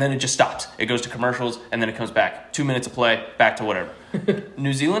 And then it just stops. It goes to commercials, and then it comes back. 2 minutes of play, back to whatever.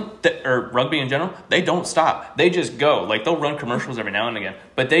 New Zealand, or rugby in general, they don't stop. They just go. Like, they'll run commercials every now and again,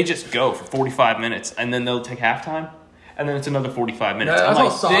 but they just go for 45 minutes, and then they'll take halftime, and then it's another 45 minutes. I'm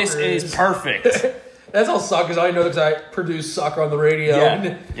like, this is perfect. That's all soccer is. I know because I produce soccer on the radio.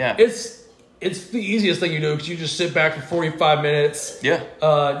 Yeah. It's the easiest thing you do because you just sit back for 45 minutes.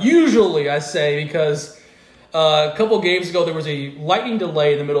 Yeah. Usually, I say, because a couple of games ago, there was a lightning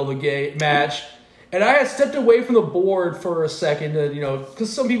delay in the middle of the match. And I had stepped away from the board for a second,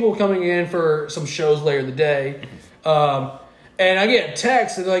 because some people were coming in for some shows later in the day. And I get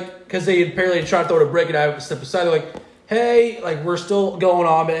texts, and because they apparently tried to throw it a break, and I stepped aside. They're like, hey, like, we're still going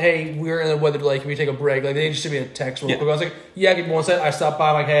on, but hey, we're in the weather delay. Can we take a break? Like, they just sent me a text real quick. I was like, yeah, give me 1 second. I stopped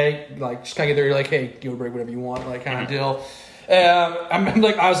by, like, hey, like, just kind of get there. You're like, hey, give a break, whatever you want, like, kind of deal.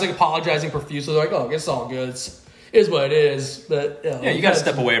 I was, like, apologizing profusely. They're like, oh, it's all good. It is what it is. But, you got to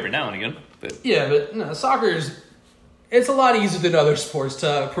step away every now and again. But. Yeah, but no, soccer it's a lot easier than other sports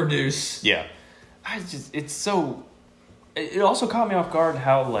to produce. Yeah. It also caught me off guard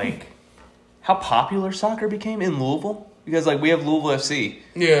how popular soccer became in Louisville. Because, like, we have Louisville FC.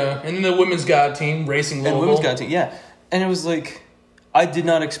 Yeah, and then the women's got a team, Racing Louisville. And the women's got a team, yeah. And it was like, I did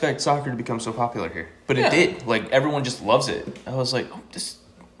not expect soccer to become so popular here. But it did. Like, everyone just loves it. I was like,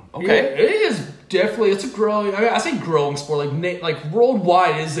 okay. Yeah, it is definitely, it's a growing, I say growing sport. Like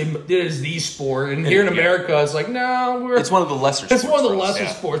worldwide, it is the sport. And here in America, it's like, no, it's one of the lesser sports. It's one of the lesser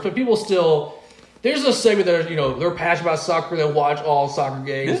sports, but people still... There's a segment that they're passionate about soccer. They watch all soccer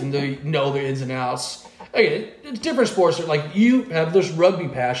games and they know the ins and outs. Again, it's different sports. Like, you have this rugby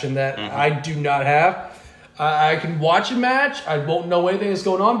passion that I do not have. I can watch a match. I won't know anything that's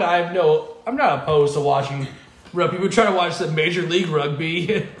going on, but I'm not opposed to watching rugby. We try to watch the Major League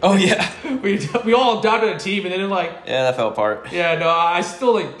Rugby. Oh yeah, we all adopted a team, and then that fell apart. Yeah, no, I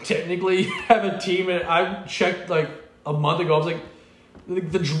still technically have a team, and I checked a month ago. I was like,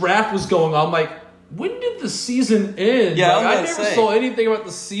 the draft was going on. I'm like, when did the season end? Yeah, I never saw anything about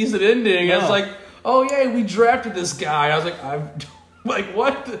the season ending. No. I was like, oh yeah, we drafted this guy. I was like, I'm like,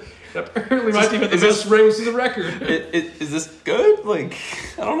 what? Apparently my team had the best regular season record. Is this good? Like,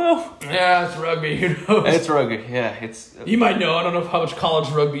 I don't know. Yeah, it's rugby. It's rugby. Yeah, You might know. I don't know how much college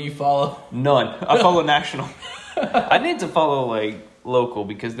rugby you follow. None. I follow national. I need to follow local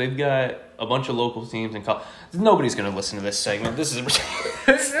because they've got a bunch of local teams in college. Nobody's going to listen to this segment. This is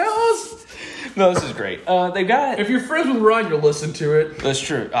ridiculous. No, this is great. They've got. If you're friends with Ryan, you'll listen to it. That's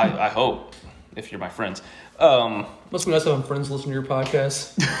true. I hope. If you're my friends. Must be nice having friends listen to your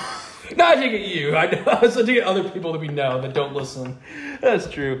podcast. No, I take it you. I know. I was thinking other people that we know that don't listen. That's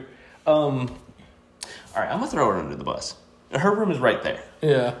true. All right, I'm gonna throw her under the bus. Her room is right there.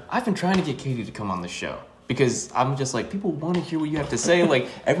 Yeah. I've been trying to get Katie to come on the show because I'm just like, people want to hear what you have to say. Like,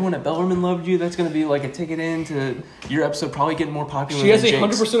 everyone at Bellarmine loved you. That's gonna be like a ticket into your episode, probably getting more popular. She has a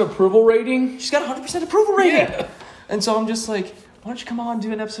 100% approval rating. She's got a 100% approval rating. Yeah. And so I'm just like, why don't you come on and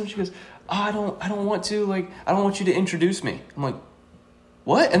do an episode? She goes, I don't want to. Like, I don't want you to introduce me. I'm like,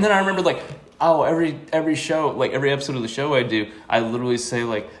 what? And then I remembered, like, oh, every show, like every episode of the show I do, I literally say,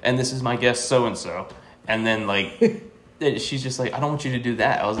 like, and this is my guest so and so, and then like she's just like, I don't want you to do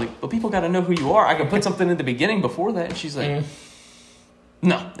that. I was like, but people got to know who you are. I can put something in the beginning before that. And she's like,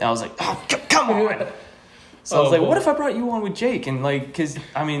 no. And I was like, oh, come on. So I was like, what if I brought you on with Jake? And like, because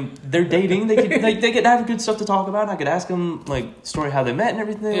I mean, they're dating. They could they could have good stuff to talk about. I could ask them like story how they met and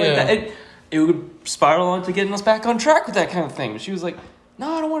everything like that. It would spiral on to getting us back on track with that kind of thing. But she was like, no,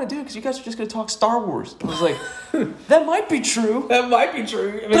 I don't want to do it because you guys are just going to talk Star Wars. I was like, that might be true. That might be true.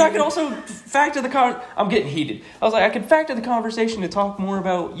 I mean, but I could also factor I'm getting heated. I was like, I could factor the conversation to talk more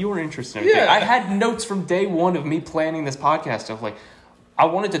about your interests and everything. Yeah. I had notes from day one of me planning this podcast of like, I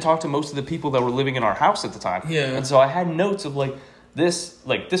wanted to talk to most of the people that were living in our house at the time. Yeah. And so I had notes of like this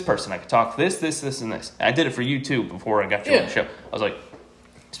person I could talk this, and this. And I did it for you too before I got you on the show. I was like,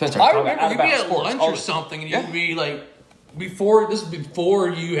 Spencer, I remember you'd be at lunch or something, and you'd be like, before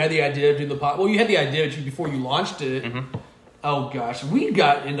you had the idea of doing the pod. Well, you had the idea before you launched it. Mm-hmm. Oh gosh, we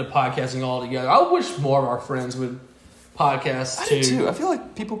got into podcasting all together. I wish more of our friends would podcast too. I do too. I feel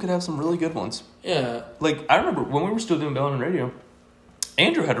like people could have some really good ones. Yeah. Like I remember when we were still doing Bellarmine Radio,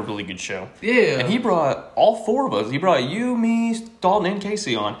 Andrew had a really good show. Yeah. And he brought all four of us. He brought you, me, Dalton, and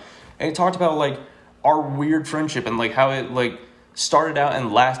Casey on, and he talked about like our weird friendship and like how it like started out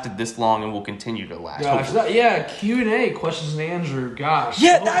and lasted this long and will continue to last. Gosh, Q&A, questions and Andrew. Gosh,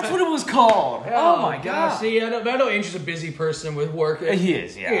 yeah, that's what it was called. Oh my gosh. See, I know Andrew's a busy person with work. He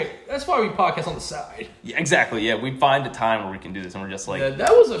is, yeah. That's why we podcast on the side. Yeah, exactly. Yeah, we find a time where we can do this, and we're just like,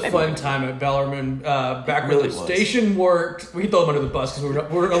 that was a fun time at Bellarmine. Back when the station worked, we throw them under the bus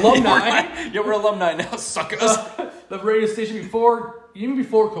because we're alumni. Yeah, we're alumni now, suckers. The radio station even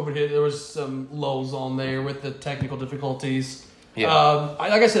before COVID hit, there was some lulls on there with the technical difficulties. Yeah.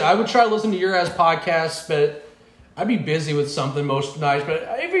 Like I said, I would try to listen to your guys' podcasts, but I'd be busy with something most nights. But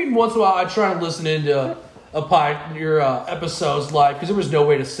every once in a while, I try to listen into your episodes live because there was no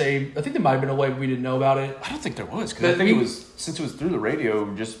way to save. I think there might have been a way we didn't know about it. I don't think there was because I think it was since it was through the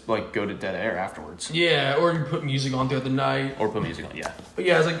radio, just like go to dead air afterwards. Yeah, or you put music on throughout the night. Or put music on, yeah. But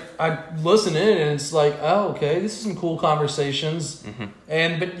yeah, it's like I listen in and it's like, oh, okay, this is some cool conversations.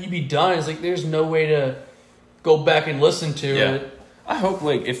 Mm-hmm. But you'd be done. It's like there's no way to go back and listen to it. I hope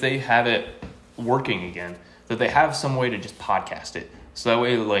like if they have it working again, that they have some way to just podcast it. So that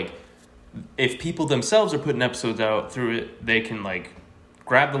way like if people themselves are putting episodes out through it, they can like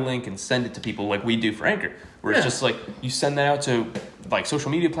grab the link and send it to people like we do for Anchor. Where it's just like you send that out to like social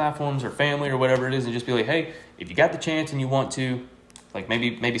media platforms or family or whatever it is and just be like, hey, if you got the chance and you want to, like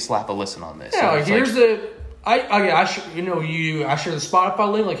maybe slap a listen on this. Yeah, like here's I share the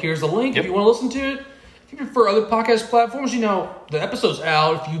Spotify link, like here's the link if you want to listen to it. If you prefer other podcast platforms, the episode's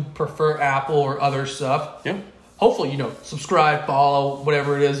out if you prefer Apple or other stuff. Yeah. Hopefully, subscribe, follow,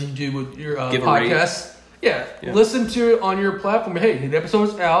 whatever it is you do with your podcast. Yeah. Listen to it on your platform. Hey, the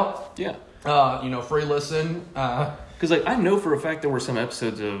episode's out. Yeah. Free listen. Because like I know for a fact there were some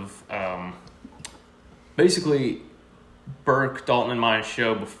episodes of basically Burke, Dalton, and my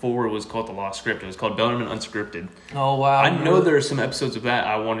show before it was called The Lost Script. It was called Bellarmine Unscripted. Oh, wow. I know there are some episodes of that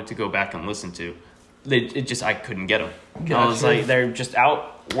I wanted to go back and listen to. I couldn't get them. Gotcha. I was like, they're just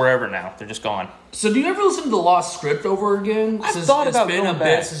out wherever now. They're just gone. So do you ever listen to The Lost Script over again? I've thought about going back. It's been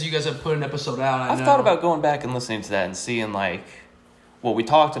a bit since you guys have put an episode out. I've thought about going back and listening to that and seeing like what we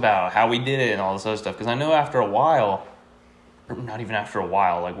talked about, how we did it, and all this other stuff. Because I know after a while, or not even after a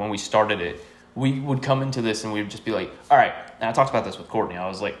while, like when we started it, we would come into this and we'd just be like, all right. And I talked about this with Courtney. I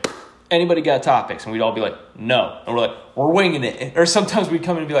was like, anybody got topics? And we'd all be like, no. And we're like, we're winging it. Or sometimes we'd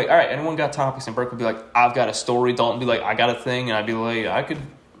come in and be like, all right, anyone got topics? And Burke would be like, I've got a story. Dalton would be like, I got a thing. And I'd be like, I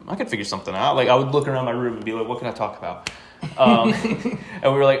could figure something out. Like I would look around my room and be like, what can I talk about? And we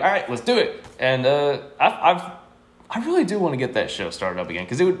were like, all right, let's do it. And I really do want to get that show started up again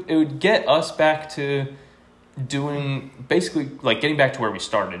because it would get us back to doing basically like getting back to where we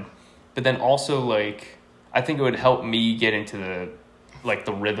started. But then also like I think it would help me get into the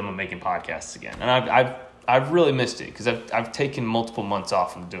rhythm of making podcasts again. And I've really missed it because I've taken multiple months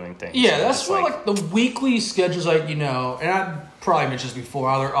off from doing things. Yeah, so that's where like the weekly schedules, like, you know, and I probably mentioned this before,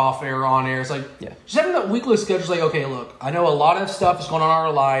 either off air or on air. It's like, just having that weekly schedule is like, okay, look, I know a lot of stuff is going on in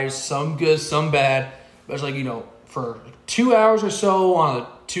our lives, some good, some bad, but it's like, you know, for 2 hours or so on a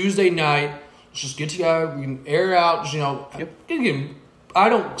Tuesday night, let's just get together, we can air out, just, you know, again, I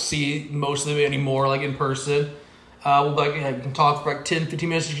don't see most of it anymore, like in person. We'll be like, yeah, we can talk for like 10, 15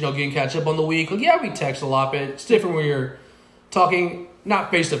 minutes, you know, getting catch up on the week. Like, yeah, we text a lot, but it's different when you're talking, not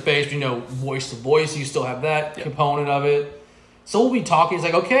face to face, but, you know, voice to voice. You still have that component of it. So we'll be talking. It's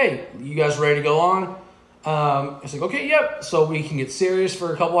like, okay, you guys ready to go on? It's like, okay, yep. So we can get serious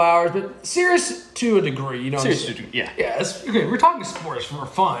for a couple hours, but serious to a degree, you know. Serious to a degree, yeah. Yeah, it's, okay, we're talking sports for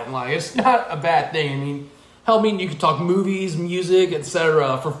fun. Like, it's not a bad thing. I mean, hell, I mean, you can talk movies, music,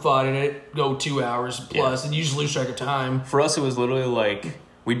 etc. for fun, and it go 2 hours plus, and you just lose track of time. For us, it was literally like,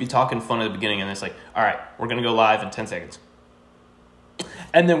 we'd be talking fun at the beginning, and it's like, all right, we're going to go live in 10 seconds.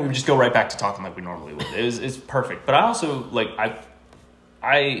 And then we would just go right back to talking like we normally would. It's perfect. But I also, like,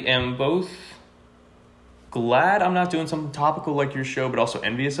 I am both glad I'm not doing something topical like your show, but also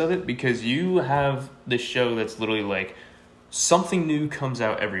envious of it, because you have this show that's literally like, something new comes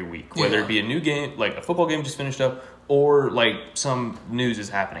out every week, whether it be a new game, like a football game just finished up, or like some news is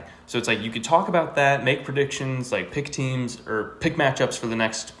happening. So it's like you could talk about that, make predictions, like pick teams or pick matchups for the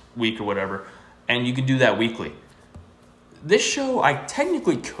next week or whatever, and you can do that weekly. This show, I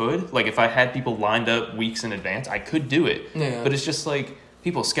technically could, like if I had people lined up weeks in advance, I could do it. Yeah. But it's just like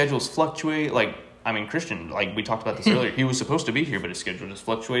people's schedules fluctuate. Like, I mean, Christian, like we talked about this earlier, he was supposed to be here, but his schedule just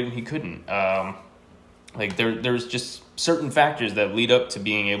fluctuated and he couldn't. Like there's just certain factors that lead up to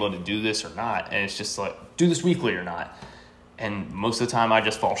being able to do this or not, and it's just like, do this weekly or not. And most of the time, I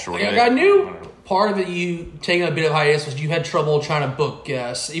just fall short of it. I knew part of it, you taking a bit of hiatus, was you had trouble trying to book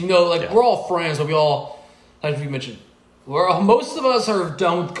guests, even though like we're all friends, but we all, like you mentioned, most of us are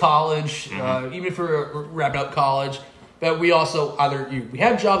done with college, even if we're wrapping up college. But we also we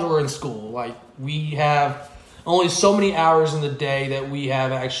have jobs or we're in school. Like we have only so many hours in the day that we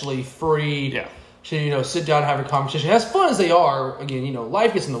have actually free. Yeah. To, you know, sit down and have a conversation. As fun as they are, again, you know,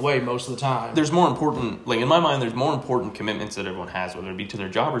 life gets in the way most of the time. There's more important, like in my mind, there's more important commitments that everyone has, whether it be to their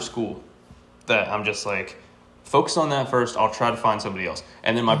job or school, that I'm just like, focus on that first. I'll try to find somebody else.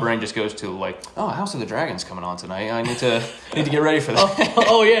 And then my brain just goes to like, oh, House of the Dragon's coming on tonight. I need to get ready for that.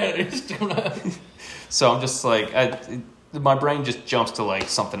 Oh yeah. So I'm just like, my brain just jumps to like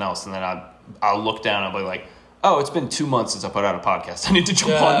something else. And then I'll look down and I'll be like, oh, it's been 2 months since I put out a podcast. I need to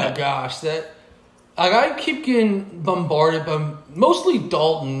jump on that. Gosh, that... Like, I keep getting bombarded by mostly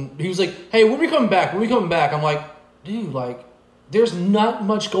Dalton. He was like, hey, when we coming back? I'm like, dude, like, there's not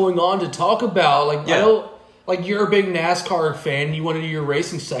much going on to talk about. Like, I know, like, you're a big NASCAR fan. You want to do your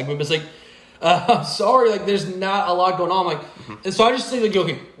racing segment. But it's like, I'm sorry, like, there's not a lot going on. Like, and so I just think, like,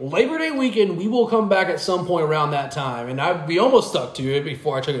 okay, Labor Day weekend, we will come back at some point around that time. And we almost stuck to it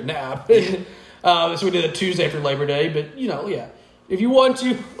before I took a nap. So we did it Tuesday after Labor Day. But, you know, if you want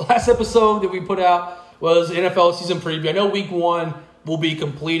to, last episode that we put out was NFL season preview. I know week 1 will be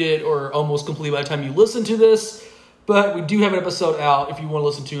completed or almost complete by the time you listen to this, but we do have an episode out if you want to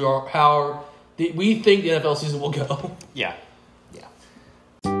listen to how we think the NFL season will go. Yeah.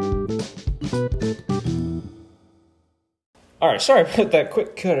 All right, sorry about that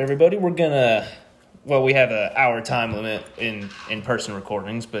quick cut, everybody. We have an hour time limit in in-person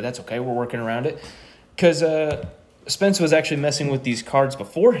recordings, but that's okay. We're working around it because Spence was actually messing with these cards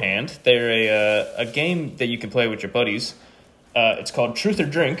beforehand. They're a game that you can play with your buddies. It's called Truth or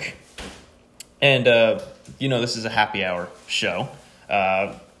Drink. And, this is a happy hour show.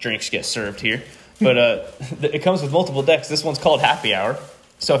 Drinks get served here. But it comes with multiple decks. This one's called Happy Hour.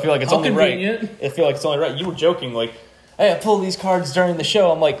 So I feel like it's only right. I feel like it's only right. You were joking, like, hey, I pulled these cards during the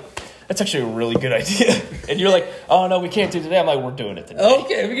show. I'm like, that's actually a really good idea. And you're like, oh, no, we can't do it today. I'm like, we're doing it today.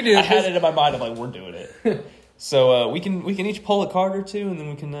 Okay, we can do it. I had it in my mind. I'm like, we're doing it. So we can each pull a card or two, and then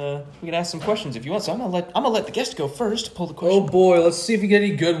we can ask some questions if you want. So I'm gonna let the guest go first. Pull the question. Oh boy, let's see if we get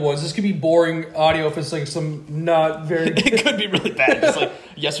any good ones. This could be boring audio if it's like some not very. It could be really bad. Just like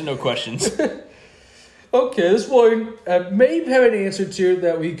yes or no questions. Okay, this one may have an answer to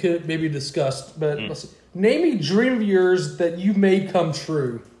that we could maybe discuss. But let's see. Name a dream of yours that you made come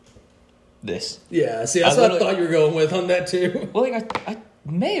true. This. Yeah. See, that's what I thought you were going with on that too. Well, like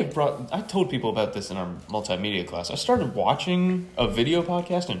I told people about this in our multimedia class. I started watching a video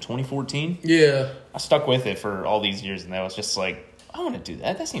podcast in 2014. Yeah. I stuck with it for all these years, and I was just like, I want to do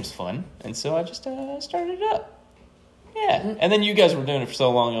that. That seems fun. And so I just started it up. Yeah. Mm-hmm. And then you guys were doing it for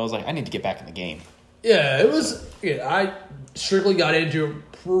so long, and I was like, I need to get back in the game. Yeah, it was... Yeah, I strictly got into it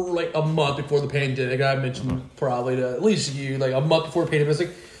like a month before the pandemic. I mentioned probably to at least you, like a month before the pandemic. I was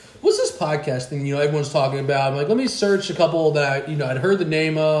like, what's this podcast thing, everyone's talking about? I'm like, let me search a couple that, I'd heard the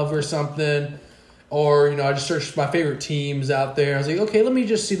name of or something. Or, I just searched my favorite teams out there. I was like, okay, let me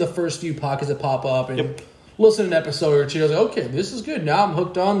just see the first few podcasts that pop up and listen to an episode or two. I was like, okay, this is good. Now I'm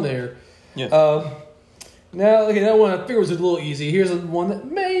hooked on there. Yeah. Now, okay, that one I figured was a little easy. Here's one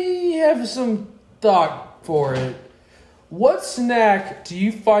that may have some thought for it. What snack do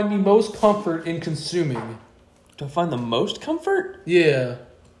you find the most comfort in consuming? Do I find the most comfort? Yeah.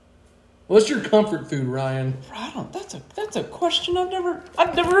 What's your comfort food, Ryan? That's a question I've never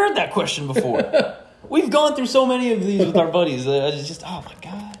heard that question before. We've gone through so many of these with our buddies. It's just, oh my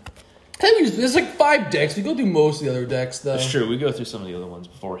god. There's like 5 decks. We go through most of the other decks, though. That's true. We go through some of the other ones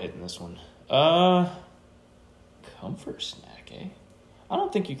before hitting this one. Comfort snack, eh? I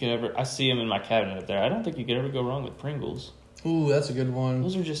don't think you could ever. I see them in my cabinet up there. I don't think you could ever go wrong with Pringles. Ooh, that's a good one.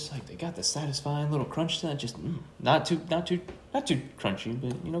 Those are just like, they got the satisfying little crunch to that. Just not too crunchy,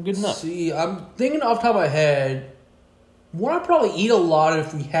 but good enough. See, I'm thinking off the top of my head. What I probably eat a lot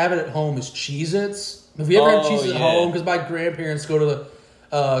if we have it at home is Cheez-Its. If we ever have Cheez-Its at home, because my grandparents go to the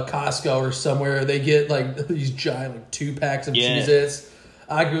Costco or somewhere, they get like these giant like 2-packs of Cheez-Its.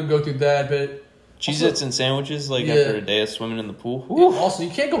 I could go through that, but Cheez-Its and sandwiches after a day of swimming in the pool. Yeah, also, you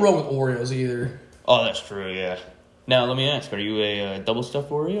can't go wrong with Oreos either. Oh, that's true. Yeah. Now let me ask: are you a double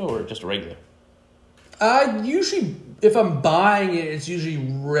stuffed Oreo or just a regular? Usually, if I'm buying it, it's usually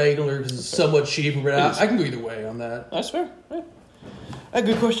regular because it's somewhat cheaper. But I can go either way on that. That's fair. Yeah. A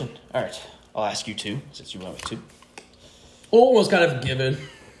good question. All right, I'll ask you two since you want me to. Almost kind of given.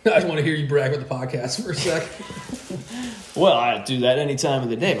 I just want to hear you brag about the podcast for a sec. Well, I do that any time of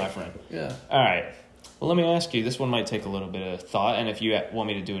the day, my friend. Yeah. All right. Well, let me ask you. This one might take a little bit of thought, and if you want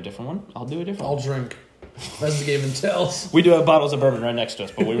me to do a different one, I'll do a different one. I'll drink. As the game entails. We do have bottles of bourbon right next to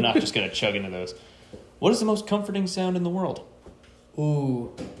us, but we're not just going to chug into those. What is the most comforting sound in the world?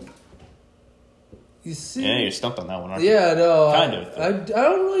 Ooh. You see? Yeah, you're stumped on that one, aren't you? Yeah, no. Kind of. I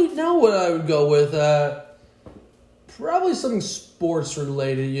don't really know what I would go with. Probably something sports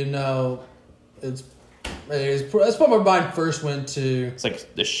related, That's probably where mine first went to. It's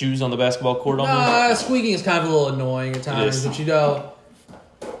like the shoes on the basketball court squeaking is kind of a little annoying at times, but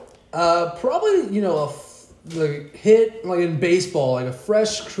probably, the hit, like in baseball, like a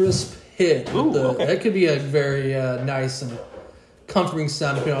fresh, crisp hit. Ooh, okay. That could be a very nice and comforting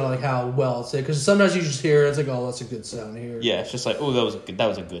sound, depending on like how well it's hit. Because sometimes you just hear it, it's like, oh, that's a good sound here. Yeah, it's just like, oh, that was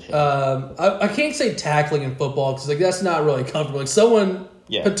a good hit. I can't say tackling in football because like that's not really comfortable. Like someone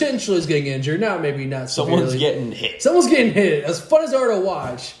potentially is getting injured. Now maybe not. Someone's getting hit. Someone's getting hit. As fun as they are to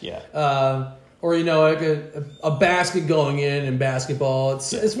watch. Yeah. Or like a basket going in basketball.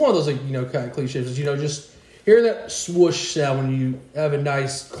 It's one of those like kind of cliches. Just hear that swoosh sound when you have a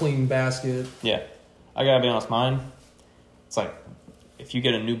nice clean basket. Yeah, I gotta be honest. Mine, it's like if you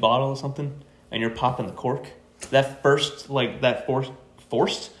get a new bottle or something and you're popping the cork. That first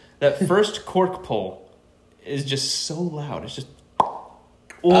cork pull is just so loud. It's just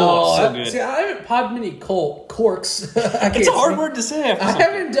so good. See, I haven't popped many corks. It's a hard word to say. I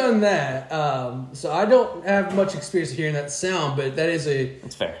haven't done that, so I don't have much experience hearing that sound. But that is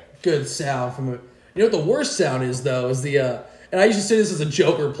it's fair. Good sound from it. You know what the worst sound is though is the and I used to say this as a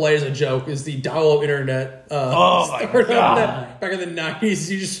joke or play as a joke is the dial-up internet. Oh my god! Back in the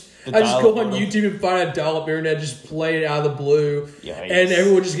 90s, I just go on YouTube and find a dial-up internet, just play it out of the blue, and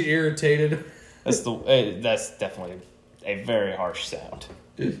everyone just get irritated. That's definitely a very harsh sound.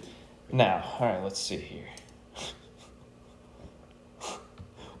 Now, all right, let's see here.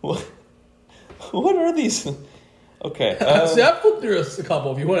 What are these? Okay. See, I flipped through a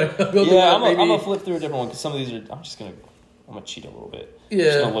couple. If you want to go through I'm gonna flip through a different one because some of these are. I'm gonna cheat a little bit. Yeah. I'm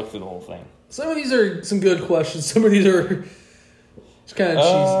just gonna look through the whole thing. Some of these are some good questions. Some of these are just kind of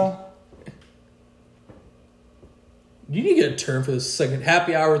cheesy. You need to get a term for this segment.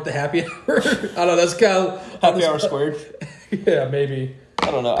 Happy hour with the happy hour. I don't know. That's kind of happy hour squared. Yeah, maybe.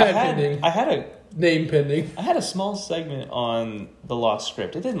 I don't know. Name pending. I had a small segment on the Lost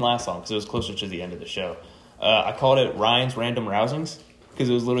Script. It didn't last long because it was closer to the end of the show. I called it Ryan's Random Rousings because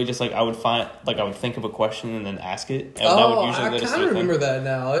it was literally just like I would think of a question and then ask it. And that would usually I kind of remember that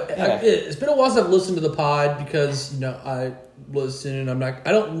now. It's been a while since I've listened to the pod because I listen and I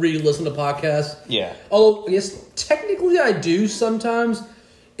don't really listen to podcasts. Yeah. Although I guess technically I do sometimes.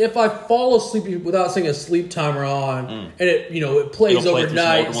 If I fall asleep without setting a sleep timer on and it plays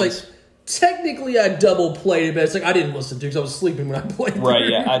overnight, it's like technically I double played it, but it's like I didn't listen to because I was sleeping when I played. Right,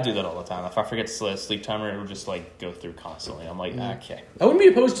 yeah, I do that all the time. If I forget to set a sleep timer, it will just like go through constantly. I'm like, okay. I wouldn't be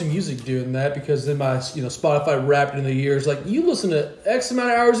opposed to music doing that because then my Spotify Wrapped in the years, like you listen to X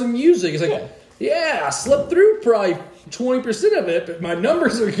amount of hours of music. It's like, yeah I slept through probably 20% of it, but my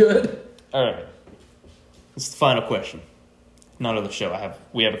numbers are good. All right, this is the final question. Not of the show.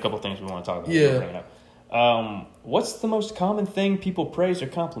 We have a couple things we want to talk about. Yeah. Bring it up. What's the most common thing people praise or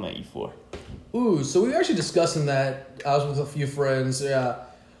compliment you for? Ooh, so we were actually discussing that. I was with a few friends. Yeah,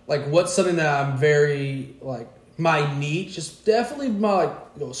 like what's something that I'm very like my niche. Just definitely my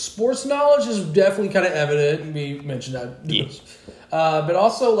sports knowledge is definitely kind of evident. We mentioned that. Yeah. But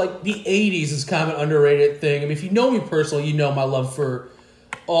also like the '80s is kind of an underrated thing. I mean, if you know me personally, you know my love for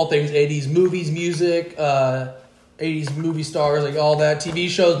all things '80s movies, music, '80s movie stars, like all that. TV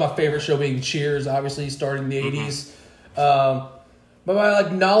shows. My favorite show being Cheers, obviously starting in the '80s. But my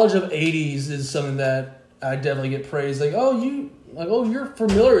like knowledge of '80s is something that I definitely get praised. Like, you're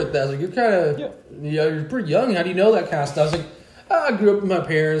familiar with that. Like, you're kind of, you're pretty young. How do you know that kind of stuff? I was like, I grew up with my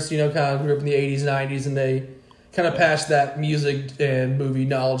parents. Kind of grew up in the '80s, '90s, and they kind of passed that music and movie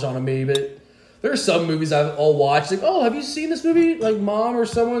knowledge on to me. But there are some movies I've all watched. Like, have you seen this movie? Like, mom or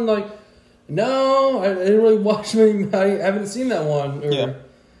someone like, no, I didn't really watch it. I haven't seen that one. Or, yeah.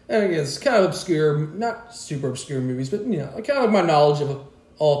 And again, it's kind of obscure, not super obscure movies, but kind of my knowledge of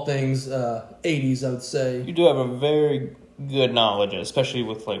all things 80s, I would say. You do have a very good knowledge, especially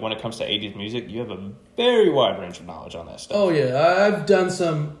with like when it comes to 80s music. You have a very wide range of knowledge on that stuff. Oh yeah, I've done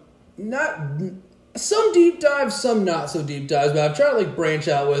some deep dives, some not so deep dives, but I've tried to like branch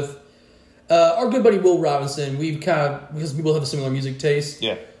out with our good buddy Will Robinson. We've kind of, because we both have a similar music taste.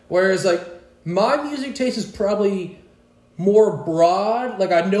 Yeah. Whereas like my music taste is probably more broad.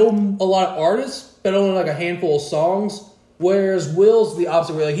 Like I know a lot of artists, but only like a handful of songs. Whereas Will's the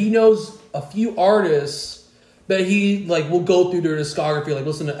opposite way. Like he knows a few artists, but he like will go through their discography, like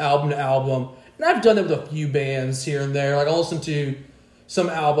listen to album. And I've done that with a few bands here and there. Like I'll listen to some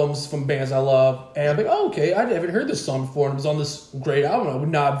albums from bands I love, and I'm like, okay, I haven't heard this song before, and it was on this great album. I would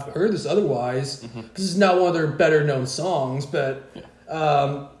not have heard this otherwise because it's not one of their better known songs. But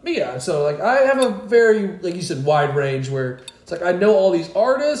yeah, so like I have a very, like you said, wide range where it's like I know all these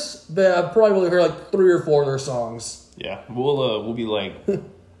artists, but I've probably only heard like 3 or 4 of their songs. Yeah, we'll be like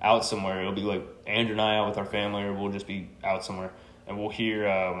out somewhere. It'll be like Andrew and I out with our family, or we'll just be out somewhere, and we'll hear.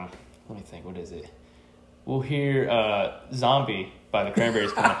 Let me think. What is it? We'll hear "Zombie" by the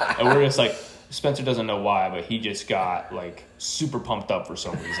Cranberries come on, and we're just like, Spencer doesn't know why, but he just got like super pumped up for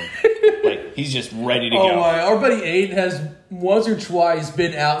some reason. Like he's just ready to go. Our buddy Aiden has once or twice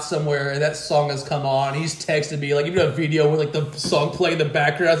been out somewhere and that song has come on. He's texted me like even a video with like the song playing in the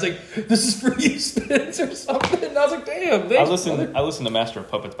background. I was like, "This is for you, Spence," or something. And I was like, "Damn!" Thanks, I listen to Master of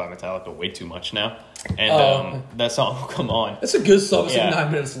Puppets by Metallica way too much now, and that song will come on. It's a good song. It's like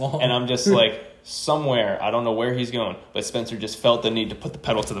 9 minutes long, and I'm just like. Somewhere, I don't know where he's going, but Spencer just felt the need to put the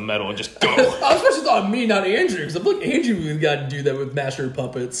pedal to the metal and just go. I was actually thought me, not Andrew, because I'm like, Andrew would got to do that with Master of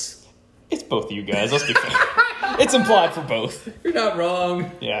Puppets. It's both of you guys, let's be fair. It's implied for both. You're not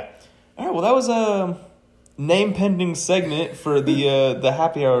wrong. Yeah. All right, well, that was a name-pending segment for the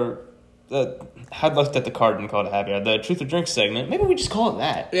happy hour. Had looked at the card and called it happy hour. The Truth or Drink segment. Maybe we just call it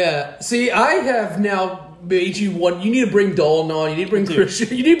that. Yeah. See, I have now made you one. You need to bring Dalton on. You need to bring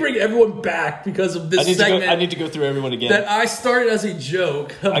Christian. You need to bring everyone back because of this segment. I need to go through everyone again. That I started as a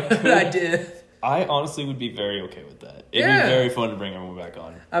joke. I did. I honestly would be very okay with that. It'd be very fun to bring everyone back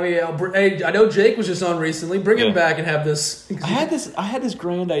on. I mean, I know Jake was just on recently. Bring him back and have this. I had this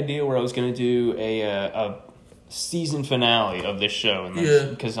grand idea where I was going to do a season finale of this show, and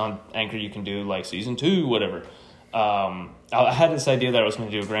because on Anchor you can do like season 2, whatever. I had this idea that I was going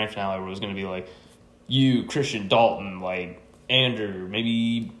to do a grand finale where it was going to be like you, Christian, Dalton, like Andrew,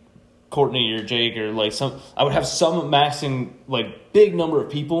 maybe Courtney or Jake, or like some. I would have some maxing like big number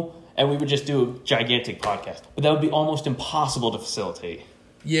of people, and we would just do a gigantic podcast. But that would be almost impossible to facilitate.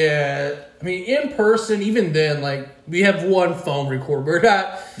 Yeah, I mean, in person, even then, like, we have one phone recorder. We're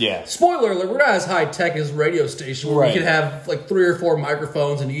not, spoiler alert, we're not as high tech as radio station where we could have like 3 or 4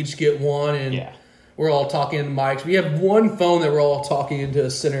 microphones and each get one, and we're all talking into mics. We have one phone that we're all talking into a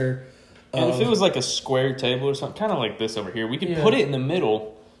center. And if it was like a square table or something, kind of like this over here, we could put it in the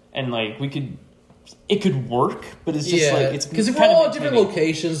middle, and like it could work, but it's just like it's because if we're all at different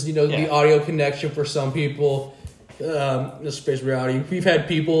locations, the audio connection for some people. Space reality. We've had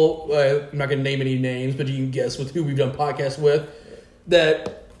people, I'm not going to name any names, but you can guess with who we've done podcasts with,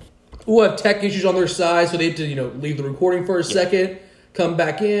 that will have tech issues on their side, so they have to, leave the recording for a second, come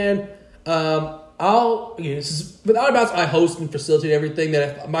back in. I This is without a doubt, I host and facilitate everything.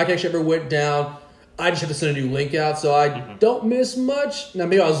 That if Mike actually ever went down, I just have to send a new link out, so I don't miss much. Now,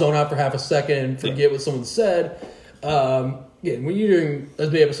 maybe I'll zone out for half a second and forget what someone said. When you're doing as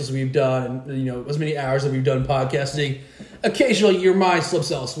many episodes as we've done, as many hours that we've done podcasting, occasionally your mind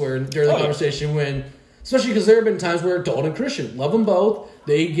slips elsewhere during the conversation especially because there have been times where Dalton and Christian, love them both,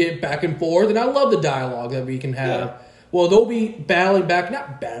 they get back and forth, and I love the dialogue that we can have. Yeah. Well, they'll be battling back,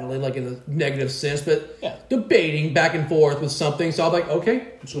 not battling like in a negative sense, but debating back and forth with something. So I'm like,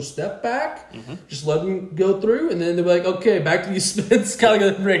 okay, just go step back, just let them go through, and then they'll be like, okay, back to you, Spence, kind of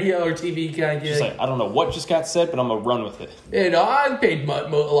like a radio or TV kind of gig. Just like, I don't know what just got said, but I'm going to run with it. I paid a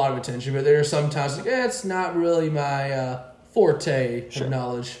lot of attention, but there are some times like, it's not really my forte of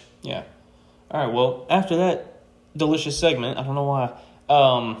knowledge. Yeah. All right, well, after that delicious segment, I don't know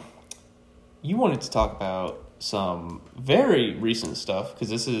why, you wanted to talk about some very recent stuff, because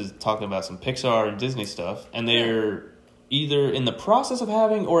this is talking about some Pixar and Disney stuff, and they're either in the process of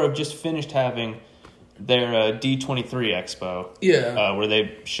having or have just finished having their D23 Expo, where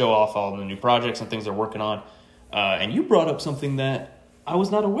they show off all the new projects and things they're working on. And you brought up something that I was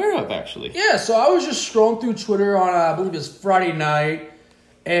not aware of, actually. Yeah, so I was just scrolling through Twitter on, I believe it was Friday night,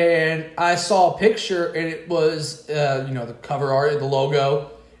 and I saw a picture, and it was, the cover art, the logo,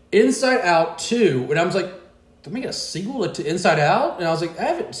 Inside Out 2, and I was like, they're making a sequel to Inside Out? And I was like, I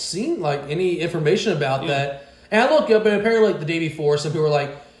haven't seen, any information about that. And I look up, and apparently, the day before, some people were like,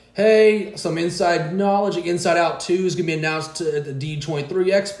 hey, some inside knowledge, Inside Out 2 is going to be announced at the D23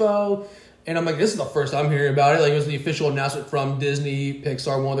 Expo. And I'm like, this is the first I'm hearing about it. It was the official announcement from Disney,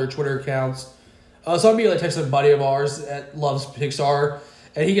 Pixar, one of their Twitter accounts. So I'm being texting a buddy of ours that loves Pixar.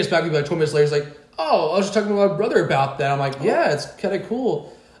 And he gets back to me 20 minutes later. He's like, oh, I was just talking to my brother about that. I'm like, yeah, it's kind of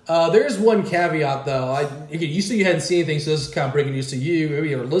cool. There's one caveat, though. You said you hadn't seen anything, so this is kind of breaking news to you,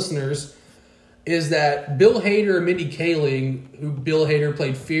 maybe our listeners, is that Bill Hader and Mindy Kaling, who Bill Hader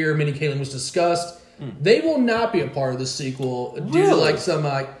played Fear, Mindy Kaling was discussed, they will not be a part of the sequel due to some,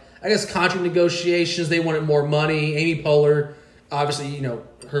 contract negotiations. They wanted more money. Amy Poehler, obviously,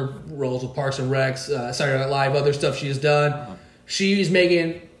 her roles with Parks and Recs, Saturday Night Live, other stuff she has done. She's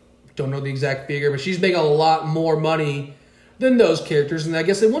making, don't know the exact figure, but she's making a lot more money than those characters, and I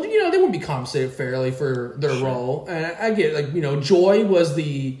guess they wouldn't be compensated fairly for their role. And I get Joy was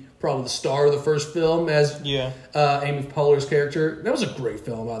probably the star of the first film as Amy Poehler's character. That was a great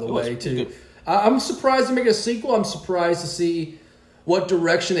film, by the way, too. I'm surprised to make a sequel. I'm surprised to see what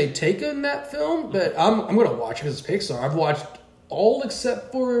direction they take in that film, but I'm going to watch it because it's Pixar. I've watched all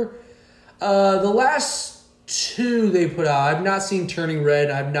except for the last two they put out. I've not seen Turning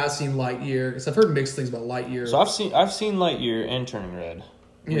Red. I've not seen Lightyear, because I've heard mixed things about Lightyear. So I've seen Lightyear and Turning Red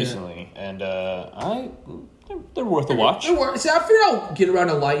recently, and they're worth a watch. See, I figured I'll get around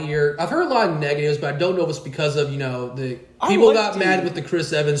to Lightyear. I've heard a lot of negatives, but I don't know if it's because of the people got mad with the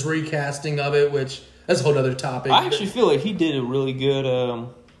Chris Evans recasting of it, which that's a whole other topic. I actually feel like he did a really good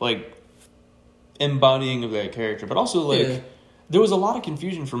embodying of that character, but also there was a lot of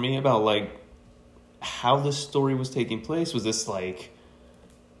confusion for me about how this story was taking place. Was this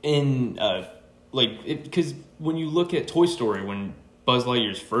because when you look at Toy Story, when Buzz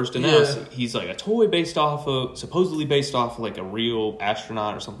Lightyear's first announced, he's a toy supposedly based off a real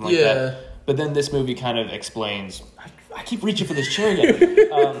astronaut or something like that. But then this movie kind of explains, I keep reaching for this chair again.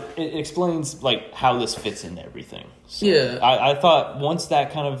 It explains how this fits into everything. So I thought once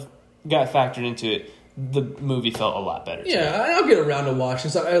that kind of got factored into it, the movie felt a lot better. Yeah, I'll get around to watching.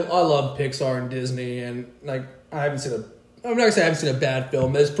 So I love Pixar and Disney, and I'm not gonna say I haven't seen a bad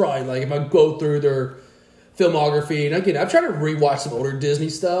film, but it's probably if I go through their filmography, and again, I've tried to rewatch some older Disney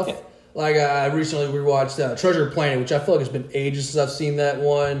stuff. Yeah. I recently rewatched Treasure Planet, which I feel like it's been ages since I've seen that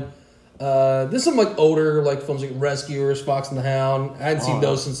one. There's some older films like Rescuers, Fox and the Hound. I hadn't seen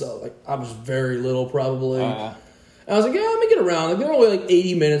those since I was very little, probably. I was like, yeah, let me get around. They're only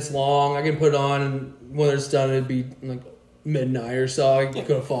 80 minutes long. I can put it on, and when it's done, it'd be midnight or so. I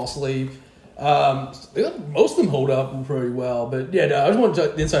could fall asleep. Most of them hold up pretty well. But yeah, no, I just wanted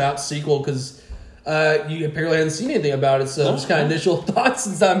to the Inside Out sequel because you apparently hadn't seen anything about it. So just kind of initial thoughts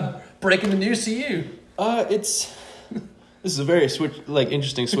since I'm breaking the news to you. This is a very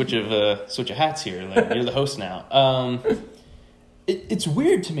interesting switch of hats here. You're the host now. It's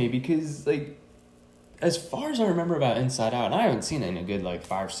weird to me because as far as I remember about Inside Out, and I haven't seen it in a good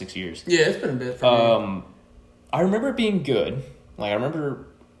 5 or 6 years. Yeah, it's been a bit for me. I remember it being good. I remember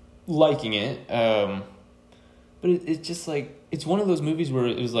liking it. But it's just it's one of those movies where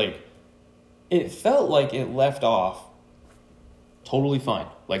it was it felt like it left off totally fine.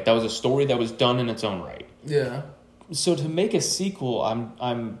 That was a story that was done in its own right. Yeah. So to make a sequel,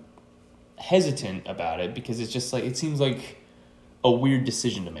 I'm hesitant about it because it's just like, it seems like a weird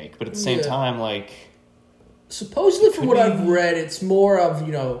decision to make. But at the same time, like... Supposedly, from what I've read, it's more of,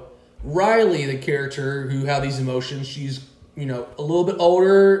 Riley, the character who had these emotions. She's, a little bit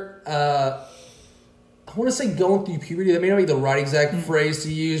older. I want to say going through puberty. That may not be the right exact phrase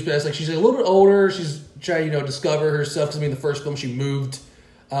to use, but it's like she's a little bit older. She's trying to, discover herself. Because, the first film she moved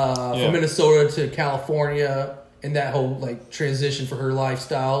from Minnesota to California, and that whole, transition for her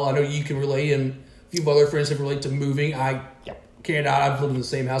lifestyle. I know you can relate, and a few other friends have related to moving. I cannot. I've lived in the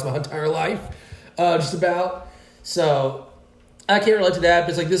same house my entire life. Just about. So, I can't relate to that,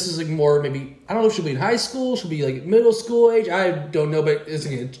 but it's this is more maybe, I don't know if she'll be in high school, she'll be middle school age, I don't know, but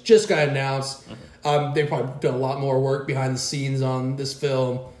it just got announced. They've probably done a lot more work behind the scenes on this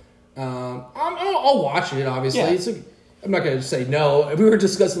film. I'll watch it, obviously. Yeah. I'm not going to say no. We were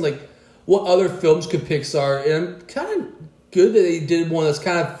discussing, what other films could Pixar, and I'm kind of good that they did one that's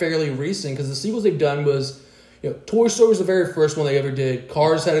kind of fairly recent, because the sequels they've done was... Toy Story was the very first one they ever did.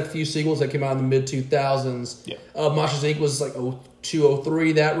 Cars had a few sequels that came out in the mid-2000s. Yeah. Monsters, Inc. was 02,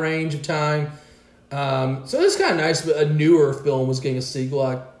 03, that range of time. So it's kind of nice, but a newer film was getting a sequel,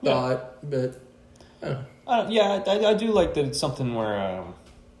 I thought. But, I do like that it's something where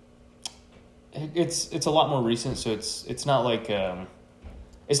it's a lot more recent, so it's not like...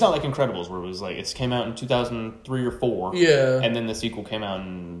 It's not like Incredibles, where it was it came out in 2003 or 4. Yeah. And then the sequel came out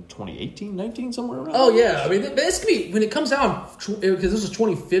in 2018, 19, somewhere around. Oh, yeah. I mean, this could be, when it comes out, because this was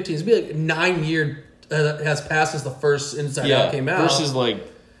 2015, it's going to be 9 years has passed since the first Inside Out came out. Versus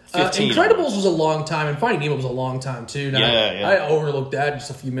 15. Incredibles was a long time, and Finding Nemo was a long time, too. Now, I overlooked that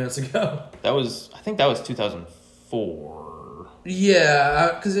just a few minutes ago. I think that was 2004.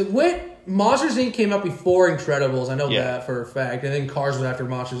 Yeah, because it went... Monsters, Inc. came out before Incredibles. I know that for a fact. And then Cars was after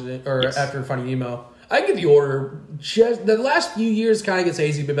Monsters, after Finding Nemo. I get the order. Just the last few years kind of gets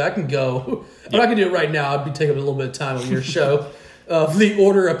hazy, but I can go. I'm not going to do it right now. I'd be taking a little bit of time on your show. The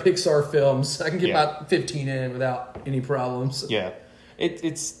order of Pixar films. I can get about 15 in without any problems. Yeah.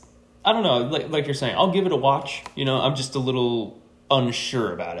 It's I don't know. Like you're saying, I'll give it a watch. I'm just a little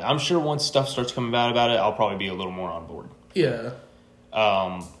unsure about it. I'm sure once stuff starts coming out about it, I'll probably be a little more on board. Yeah.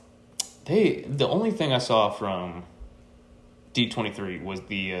 The only thing I saw from D23 was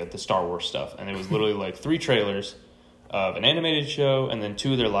the Star Wars stuff, and it was literally 3 trailers of an animated show and then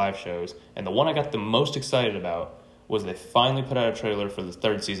 2 of their live shows. And the one I got the most excited about was they finally put out a trailer for the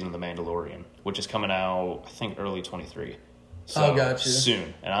 3rd season of The Mandalorian, which is coming out, I think, early 23. So gotcha.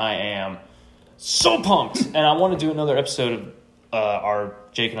 Soon, and I am so pumped. And I want to do another episode of our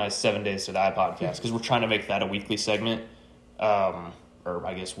Jake and I's 7 Days to Die podcast, because we're trying to make that a weekly segment. Or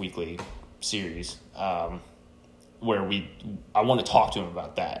I guess weekly series, where I want to talk to him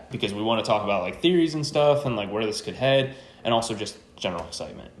about that, because we want to talk about theories and stuff and where this could head, and also just general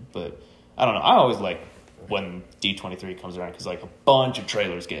excitement. But I don't know. I always like when D23 comes around, because a bunch of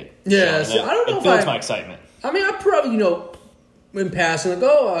trailers get shown. So I don't know it builds my excitement. I mean, I probably in passing I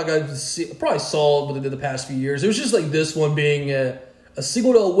got to see. I probably saw what they did the past few years. It was just this one being a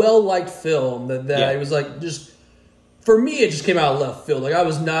sequel to a well-liked film that it was just. For me, it just came out of left field. I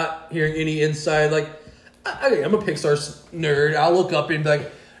was not hearing any inside. I'm a Pixar nerd. I'll look up and be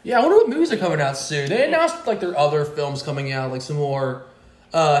I wonder what movies are coming out soon. They announced there are other films coming out, some more,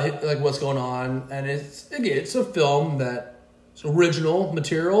 what's going on. And it's a film that's original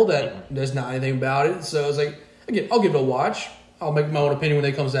material that there's not anything about it. So it's I'll give it a watch. I'll make my own opinion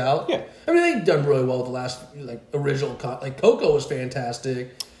when it comes out. Yeah. I mean, they've done really well with the last original. Coco was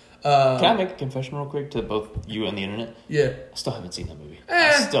fantastic. Can I make a confession real quick to both you and the internet? Yeah. I still haven't seen that movie.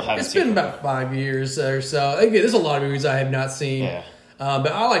 It's been about 5 years or so. Again, there's a lot of movies I have not seen. Yeah.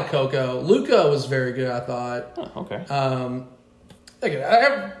 But I like Coco. Luca was very good, I thought. Oh, okay.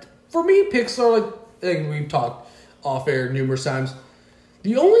 For me, Pixar, we've talked off air numerous times.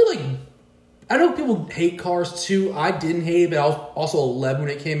 The only, I know people hate Cars too. I didn't hate it, but I was also 11 when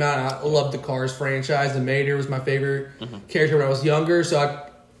it came out. I loved the Cars franchise. The Mater was my favorite character when I was younger, so I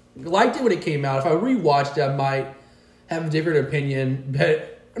liked it when it came out. If I rewatched it, I might have a different opinion,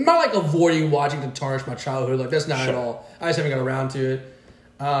 but I'm not avoiding watching to tarnish my childhood. That's not at all. I just haven't got around to it.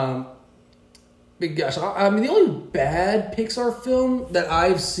 But gosh, I mean, the only bad Pixar film that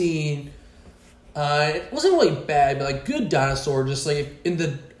I've seen, it wasn't really bad, but Good Dinosaur, just in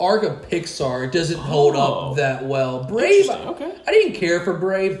the arc of Pixar, it doesn't hold up that well. Brave, I didn't care for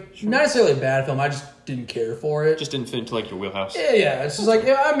Brave. Sure. Not necessarily a bad film. I just didn't care for it. Just didn't fit into your wheelhouse. Yeah. It's just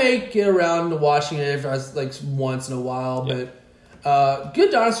I may get around to watching it if I was once in a while, but Good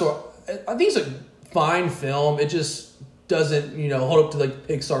Dinosaur, I think it's a fine film. It just doesn't, hold up to like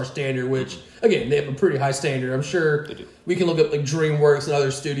Pixar standard, which again, they have a pretty high standard. I'm sure we can look at like DreamWorks and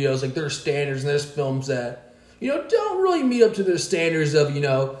other studios, like their standards, and there's films that, don't really meet up to their standards of,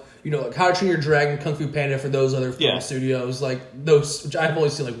 like How to Train Your Dragon, Kung Fu Panda for those other film studios, like those, which I've only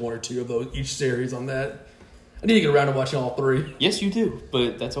seen like one or two of those, each series on that. I need to get around to watching all three. Yes, you do,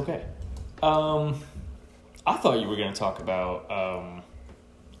 but that's okay. I thought you were going to talk about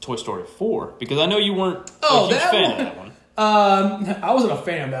Toy Story 4, because I know you weren't a huge fan of that one. I wasn't a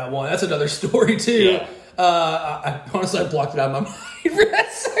fan of that one. That's another story, too. Yeah. I honestly blocked it out of my mind for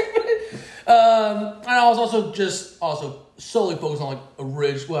that segment. And I was also solely focused on, like,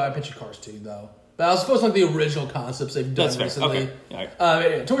 original... Well, I bet you Cars 2, though. But I was focused on the original concepts they've done recently. Okay.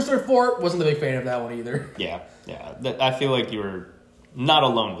 Yeah. Toy Story 4, wasn't a big fan of that one, either. Yeah. I feel like you were not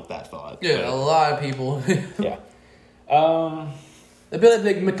alone with that thought. Yeah, a lot of people. Yeah. I feel like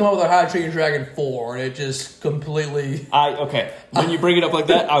they come up with a How to Train Your Dragon 4, and it just completely... Okay. When you bring it up like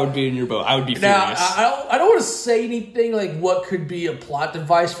that, I would be in your boat. I would be furious. Now, I don't want to say anything like what could be a plot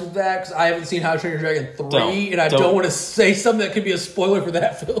device for that, because I haven't seen How to Train Your Dragon 3, and I don't want to say something that could be a spoiler for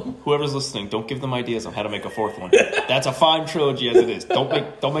that film. Whoever's listening, don't give them ideas on how to make a fourth one. That's a fine trilogy as it is.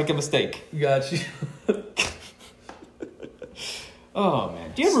 Don't make a mistake. Got you. Oh,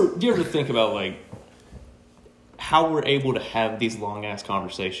 man. Do you ever think about, like, how we're able to have these long-ass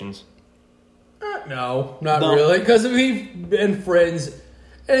conversations? No, not really. Because we've been friends.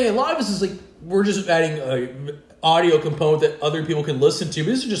 And a lot of us is like, we're just adding an audio component that other people can listen to.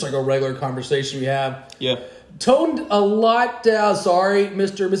 This is just like a regular conversation we have. Yeah. Toned a lot down. Sorry,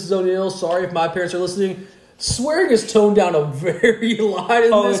 Mr. and Mrs. O'Neill. Sorry if my parents are listening. Swearing is toned down a very lot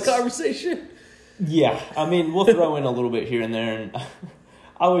in this conversation. Yeah. I mean, we'll throw in a little bit here and there. And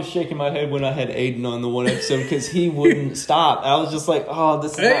I was shaking my head when I had Aiden on the one episode because he wouldn't stop. I was just like,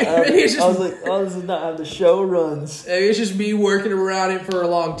 this is not how the show runs. It's just me working around it for a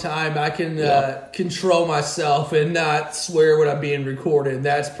long time. I can control myself and not swear when I'm being recorded.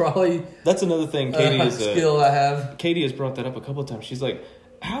 That's another thing. Katie is a skill I have. Katie has brought that up a couple of times. She's like,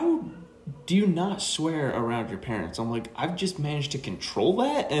 how do you not swear around your parents? I'm like, I've just managed to control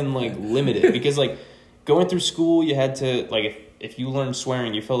that and like limit it because like going through school, you had to like if you learned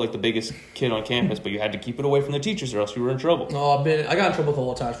swearing, you felt like the biggest kid on campus, but you had to keep it away from the teachers or else you were in trouble. Oh, I got in trouble a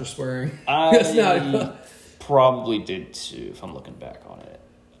couple of times for swearing. I probably did too, if I'm looking back on it.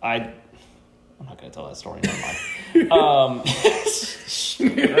 I'm not going to tell that story. Never mind. That's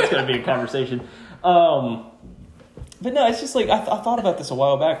going to be a conversation. But no, it's just like, I thought about this a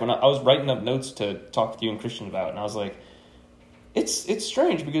while back when I was writing up notes to talk with you and Christian about, and I was like, It's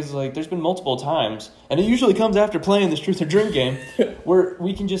strange because like there's been multiple times, and it usually comes after playing this Truth or Drink game, where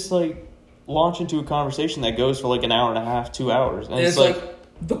we can just like launch into a conversation that goes for like an hour and a half, 2 hours, and it's like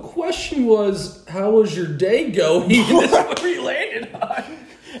the question was, how was your day going? That's what we landed on,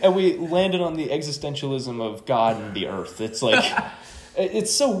 and we landed on the existentialism of God and the earth. It's like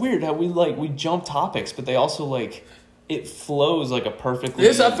it's so weird how we jump topics, but they also like. It flows like a perfectly...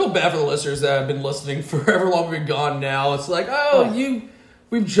 Yes, I feel bad for the listeners that have been listening for however long we've been gone now. It's like,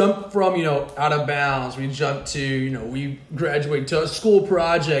 we've jumped from, Out of Bounds. We jumped to, we graduated to a school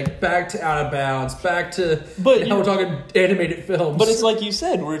project, back to Out of Bounds, back to... But now we're talking animated films. But it's like you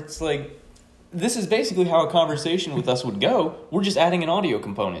said, where it's like, this is basically how a conversation with us would go. We're just adding an audio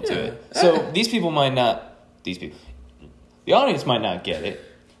component to it. So these people might not... The audience might not get it,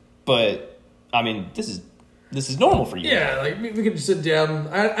 but, I mean, this is normal for you. Yeah, like we could just sit down.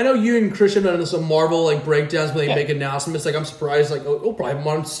 I know you and Christian have done some Marvel like breakdowns when they make announcements. Like I'm surprised. Like we'll probably have them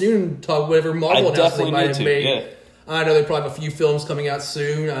on soon and talk whatever Marvel announcements they might have made. Yeah. I know they probably have a few films coming out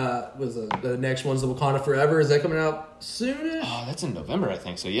soon. Was the next one's the Wakanda Forever? Is that coming out soonish? Oh, that's in November, I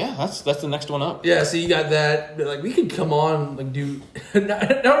think. So yeah, that's the next one up. Yeah, so you got that. Like we could come on like do. I'm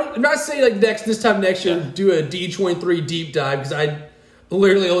not saying like this time next year do a D23 deep dive because I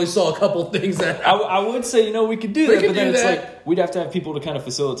literally only saw a couple things that... I would say, we could do that, but then it's like, we'd have to have people to kind of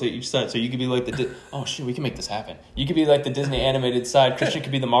facilitate each side. So you could be like we can make this happen. You could be like the Disney animated side. Christian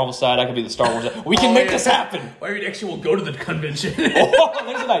could be the Marvel side. I could be the Star Wars side. We can make this happen. Maybe next year we'll go to the convention. There's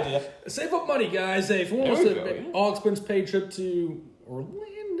an idea. Save up money, guys. Hey, if we want to all expense paid trip to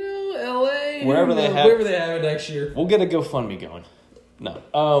Orlando, LA, wherever they have it next year. We'll get a GoFundMe going. No.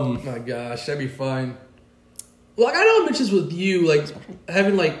 My gosh, that'd be fine. Like, I know I mentioned this with you, like,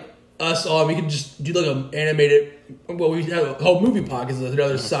 having, like, us on, we could just do, like, an animated, we have a whole movie podcast, is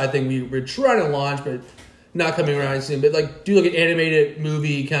another side thing we're trying to launch, but not coming around soon, but, like, do, like, an animated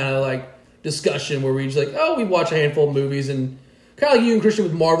movie kind of, like, discussion where we just, like, we watch a handful of movies, and kind of like you and Christian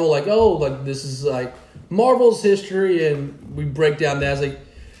with Marvel, like, this is, like, Marvel's history, and we break down that. It's like,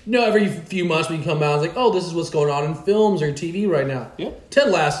 every few months we come out, it's like, oh, this is what's going on in films or TV right now. Yeah. Ted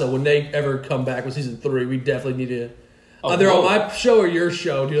Lasso, when they ever come back with season 3, we definitely need to either whoa. on my show or your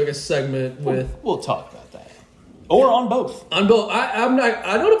show do like a segment with. We'll talk about that, or on both. On both. I'm not.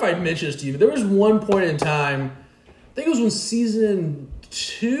 I don't know if I mentioned this to you, but there was one point in time. I think it was when season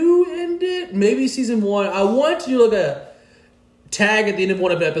 2 ended, maybe season 1. I wanted to do like a tag at the end of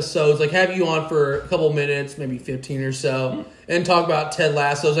one of the episodes, like have you on for a couple minutes, maybe 15 or so, and talk about Ted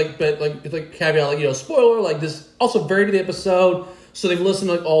Lasso. It's like, but like caveat, like, spoiler, like this also very to the episode, so they've listened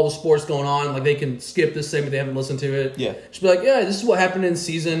to like all the sports going on, like they can skip this segment, they haven't listened to it. Yeah, just be like, yeah, this is what happened in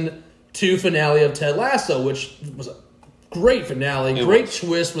season 2 finale of Ted Lasso, which was a great finale, great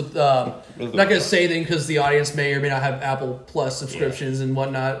twist with. Really not gonna say anything because the audience may or may not have Apple Plus subscriptions and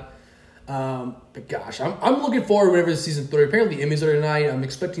whatnot. But gosh, I'm looking forward whenever season 3. Apparently the Emmys are tonight. I'm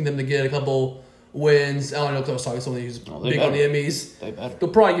expecting them to get a couple wins. I don't know because I was talking to somebody who's big on the Emmys. They better. They'll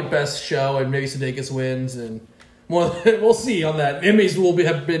probably get best show and maybe Sudeikis wins, and we'll see on that. Emmys will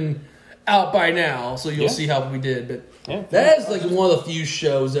have been out by now, so you'll see how we did. But that is like one of the few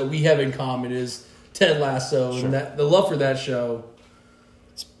shows that we have in common is Ted Lasso, and that the love for that show.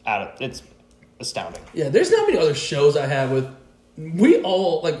 It's astounding. Yeah, there's not many other shows I have with. We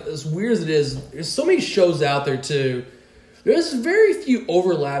all, like, as weird as it is, there's so many shows out there, too. There's very few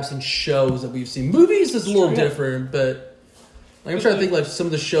overlaps in shows that we've seen. Movies is a little different, but like, I'm trying to think, like, some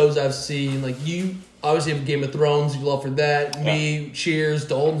of the shows I've seen. Like, you obviously have Game of Thrones. You love for that. Yeah. Me, Cheers,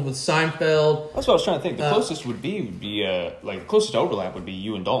 Dalton with Seinfeld. That's what I was trying to think. The closest would be like, the closest overlap would be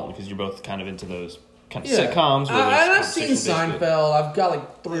you and Dalton, because you're both kind of into those kind of sitcoms. I've seen Seinfeld. I've got,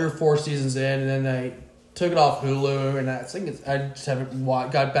 like, 3 or 4 seasons in, and then I took it off Hulu, and I think I just haven't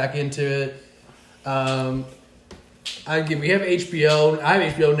got back into it. We have HBO. I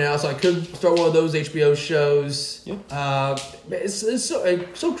have HBO now, so I could start one of those HBO shows. Yeah. It's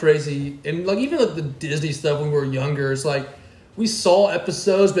so crazy, and like even like the Disney stuff when we were younger, it's like we saw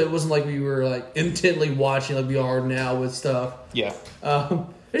episodes, but it wasn't like we were like intently watching like we are now with stuff. Yeah.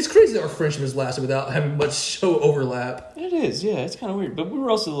 It's crazy that our friendship has lasted without having much show overlap. It is, yeah. It's kind of weird, but we were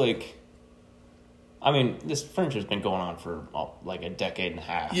also like. I mean, this friendship's been going on for like a decade and a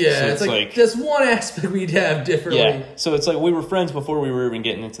half. Yeah, so it's like that's one aspect we'd have differently. Yeah, so it's like we were friends before we were even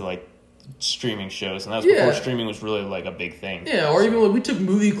getting into like streaming shows, and that was before streaming was really like a big thing. Yeah, or even when we took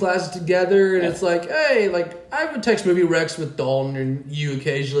movie classes together, and it's like, hey, like I would text movie recs with Dalton and you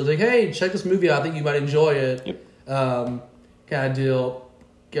occasionally, like, hey, check this movie out. I think you might enjoy it. Yep. Kind of deal.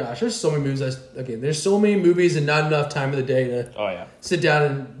 Gosh, there's so many movies. There's so many movies and not enough time of the day to sit down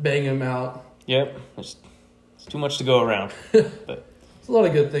and bang them out. Yep, there's too much to go around. But there's a lot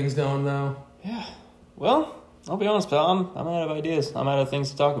of good things going, though. Yeah. Well, I'll be honest, pal. I'm out of ideas. I'm out of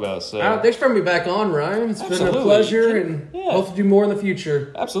things to talk about. So thanks for having me back on, Ryan. It's been a pleasure, and hope to do more in the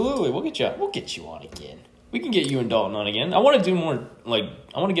future. Absolutely, we'll get you on again. We can get you and Dalton on again. I want to do more. Like,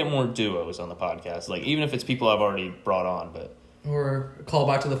 I want to get more duos on the podcast. Like, even if it's people I've already brought on, but or a call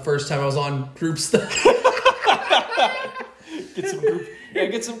back to the first time I was on group stuff. Get some group. Yeah,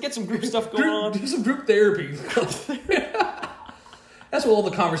 get some group stuff going on. Do some group therapy. That's what all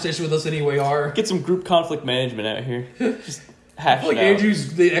the conversation with us anyway are. Get some group conflict management out here. Just hash it out.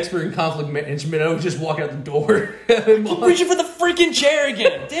 Andrew's the expert in conflict management. I would just walk out the door. Keep reaching for the freaking chair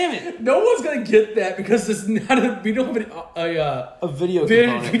again. Damn it. No one's gonna get that because it's not we don't have a video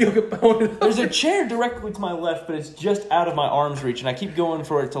component. There's a chair directly to my left, but it's just out of my arm's reach, and I keep going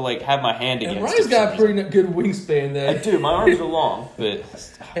for it to like have my hand against it. Ryan's got a pretty good wingspan there. I do. My arms are long, but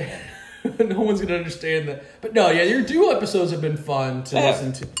no one's gonna understand that. But no, yeah, your duo episodes have been fun to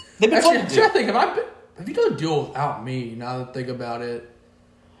listen to. They've been fun to do. I think have you done a duo without me? Now that I think about it.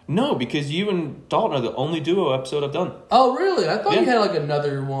 No, because you and Dalton are the only duo episode I've done. Oh, really? I thought you had like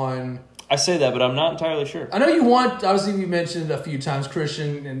another one. I say that, but I'm not entirely sure. I know you want. Obviously, we mentioned a few times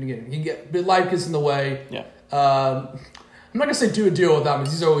Christian, and again, life gets in the way. Yeah. I'm not gonna say do a duo without me.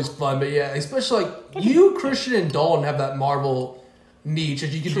 These are always fun, but yeah, especially like you, Christian, and Dalton have that Marvel niche. That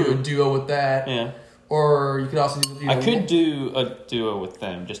you could do a duo with that. Yeah. Or you could also do. I could do a duo with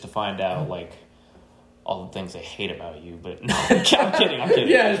them just to find out like. All the things I hate about you, but no, I'm kidding.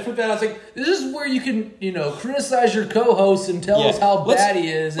 Yeah, just put that out. It's like, this is where you can, criticize your co-host and tell us how bad he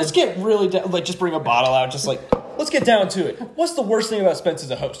is. Let's get really down, like, just bring a bottle out, just like, let's get down to it. What's the worst thing about Spence as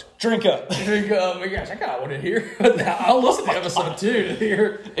a host? Drink up. Drink up. Oh my gosh, I kind of want to hear. I'll listen to the episode too to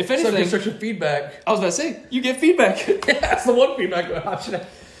hear if anything, some constructive feedback. I was about to say, you get feedback. Yeah, that's the one feedback option.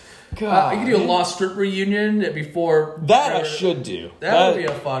 God, you could do a Lost Strip reunion before that. I should do. That would be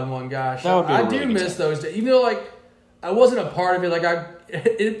a fun one, gosh. That would be. I do miss those days, even though like I wasn't a part of it. Like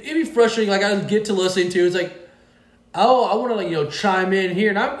it'd be frustrating. Like I get to listening to it's like oh, I want to chime in here,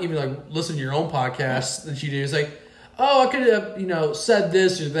 and I'm even like listen to your own podcast that you do. It's like, oh, I could have said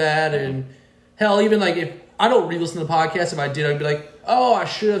this or that, and hell, even like if I don't re-listen to the podcast, if I did, I'd be like, oh, I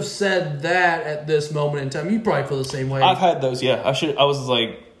should have said that at this moment in time. You probably feel the same way. I've had those, yeah.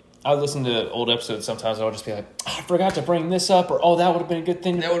 I would listen to old episodes sometimes, and I would just be like, oh, I forgot to bring this up, or oh, that would have been a good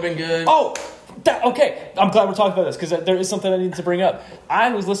thing. That would have been good. Oh, okay. I'm glad we're talking about this, because there is something I need to bring up.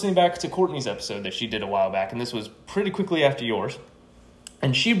 I was listening back to Courtney's episode that she did a while back, and this was pretty quickly after yours.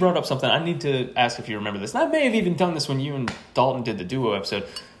 And she brought up something. I need to ask if you remember this. And I may have even done this when you and Dalton did the duo episode.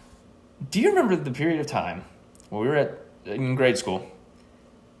 Do you remember the period of time when we were in grade school?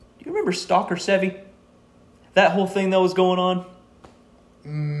 Do you remember Stalker Sevi? That whole thing that was going on?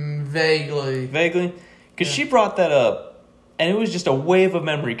 Vaguely. Because she brought that up, and it was just a wave of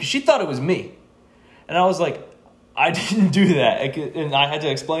memory, because she thought it was me. And I was like, I didn't do that. And I had to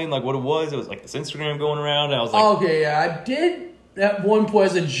explain like what it was. It was like this Instagram going around, and I was like... Okay, yeah, I did at one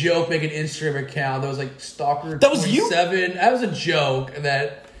point as a joke make an Instagram account that was like Stalker that was 27. You? That was a joke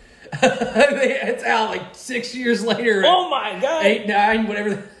that... it's out like 6 years later. Oh my God. 8, 9,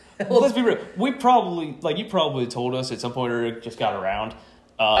 whatever. Well, let's be real. We probably, you probably told us at some point, or it just got around.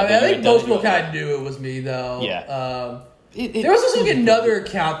 I think most people kind of knew it was me, though. Yeah. There was also another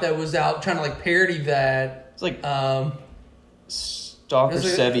account that was out trying to parody that. It's like Stalker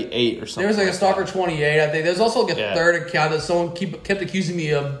Sevi 8 or something. There was a Stalker 28, I think. There was also a third account that someone kept accusing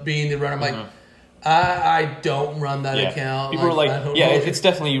me of being the runner. I'm like, I don't run that account. People were like, it's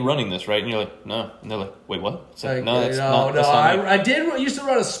definitely you running this, right? And you're like, no. And they're like, wait, what? It's like, no, that's not. No, I used to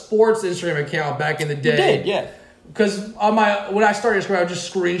run a sports Instagram account back in the day. You did, yeah. Because when I started Instagram, I would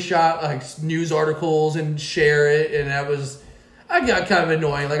just screenshot news articles and share it, and I got kind of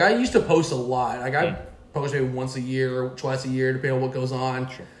annoying. Like I used to post a lot. Like I post maybe once a year or twice a year, depending on what goes on.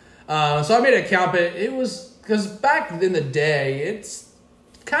 Sure. So I made an account, but it was because back in the day, it's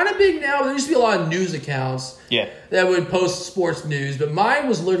kind of big now. There used to be a lot of news accounts that would post sports news, but mine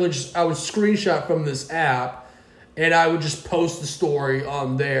was literally just I would screenshot from this app, and I would just post the story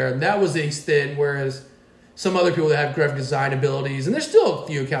on there, and that was the extent. Whereas some other people that have graphic design abilities, and there's still a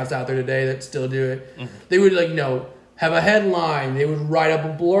few accounts out there today that still do it. They would have a headline, they would write up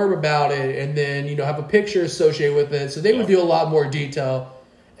a blurb about it, and then have a picture associated with it. So they would do a lot more detail.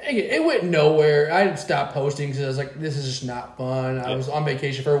 It went nowhere. I stopped posting because I was like, this is just not fun. I was on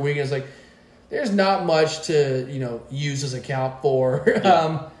vacation for a week, and I was like, there's not much to use this account for.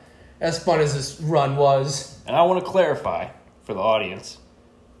 As fun as this run was. And I want to clarify for the audience,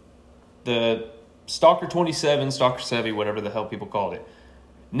 the Stalker 27, Stalker Sevi, whatever the hell people called it,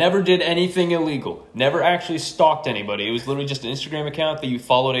 never did anything illegal. Never actually stalked anybody. It was literally just an Instagram account that you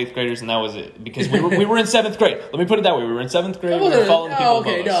followed 8th graders, and that was it. Because we were in 7th grade. Let me put it that way. We were in 7th grade. We were following people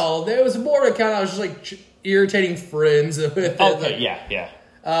above us. No. There was more account. I was just irritating friends with it. Okay, yeah.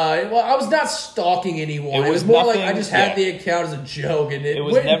 Well, I was not stalking anyone. It was more like I just had the account as a joke, and it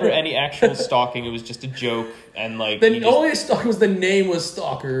was never any actual stalking. It was just a joke, and the only stalking was the name was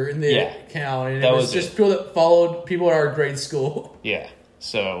Stalker in the account, and it was just people that followed people at our grade school. Yeah,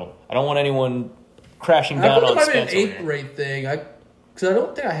 so I don't want anyone crashing down on Spencer. I thought it might have been an 8th grade thing. Because I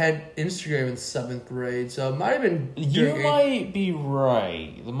don't think I had Instagram in 7th grade, so it might have been. You might be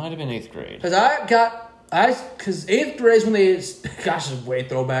right. It might have been 8th grade. Because 8th grade is when they, gosh, this is way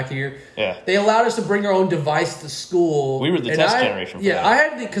throwback here. Yeah. They allowed us to bring our own device to school. We were the test generation for that. I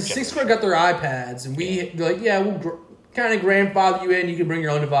had, because 6th grade got their iPads, and we'll kind of grandfather you in, you can bring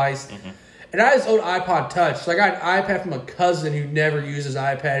your own device. Mm-hmm. And I had this old iPod Touch. So I got an iPad from a cousin who never uses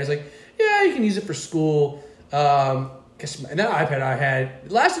iPad. He's like, yeah, you can use it for school. And that iPad I had,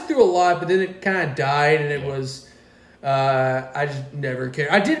 it lasted through a lot, but then it kind of died, and it was... I just never cared.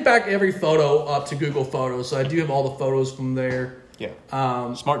 I did back every photo up to Google Photos, so I do have all the photos from there.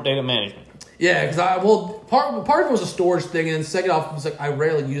 Yeah. Smart data management. Yeah, because part of it was a storage thing, and then second off, it was like I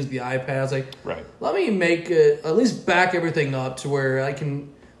rarely use the iPad. I was like, let me make it, at least back everything up to where I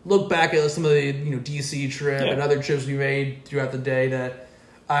can look back at some of the DC trip and other trips we made throughout the day that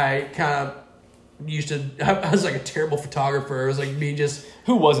I kind of used to. I was like a terrible photographer. It was like me just.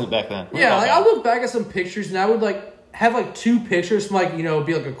 Who wasn't back then? I look back at some pictures, and I would have 2 pictures from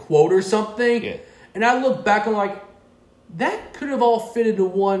be like a quote or something. Yeah. And I look back and that could have all fit into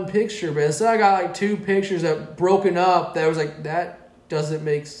one picture, but instead I got 2 pictures that broken up that was that doesn't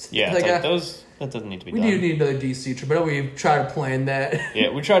make sense. Yeah, that doesn't need to be done. We do need another DC trip, but we tried to plan that.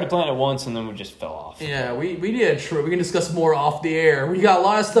 Yeah, we tried to plan it once and then we just fell off. Yeah, we need a trip. We can discuss more off the air. We got a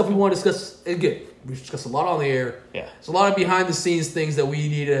lot of stuff we want to discuss. Again, we discuss a lot on the air. Yeah. There's a lot of behind the scenes things that we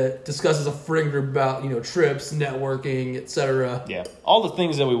need to discuss as a friend group about, trips, networking, etc. Yeah. All the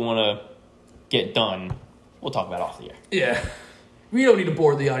things that we want to get done we'll talk about off the air. Yeah. We don't need to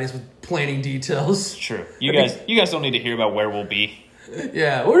bore the audience with planning details. True. You guys don't need to hear about where we'll be.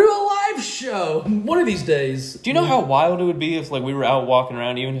 Yeah, we're doing a live show one of these days. Do you know how wild it would be if like we were out walking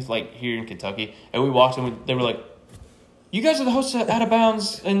around, even if like here in Kentucky, and we walked and they were like, "You guys are the hosts of Out of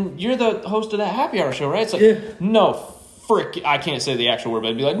Bounds, and you're the host of that happy hour show, right?" It's like, no, frick, I can't say the actual word, but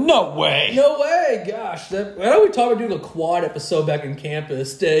I'd be like, no way. No way, gosh. I know we talked about doing a quad episode back in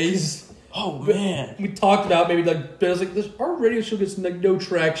campus days. Oh, man. We talked about maybe like, but I was like, our radio show gets like no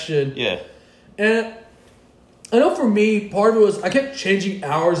traction. Yeah. And I know for me, part of it was I kept changing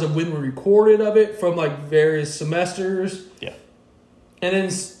hours of when we recorded of it from like various semesters. Yeah. And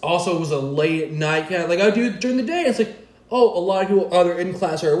then also it was a late at night kind of like I do it during the day. It's like, oh, a lot of people are either in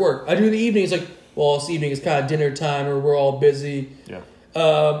class or at work. I do in the evening. It's like, well, this evening is kind of dinner time or we're all busy. Yeah.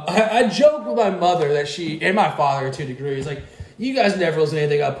 I joke with my mother that and my father to a degree, it's like, you guys never listen to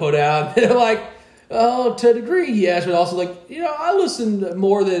anything I put out. And they're like, oh, to a degree, yes. But also like, I listen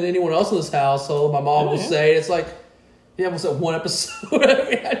more than anyone else in this household. My mom will say. It's like, what's that one episode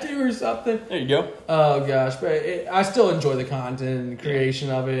I do or something? There you go. Oh, gosh. But I still enjoy the content and the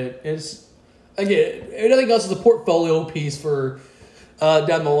creation of it. It's, again, anything else is a portfolio piece for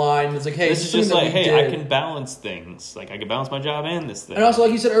down the line. It's like, hey, this is just like, hey, I can balance things. Like, I can balance my job and this thing. And also,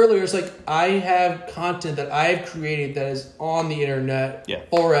 like you said earlier, it's like, I have content that I've created that is on the internet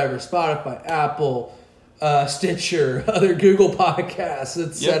forever. Spotify, Apple, Stitcher, other Google Podcasts,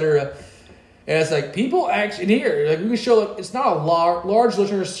 etc. Yep. And it's like, people actually, here, like, we can show, like, it's not a large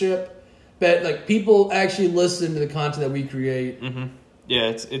listenership, but, like, people actually listen to the content that we create. Mm-hmm. Yeah,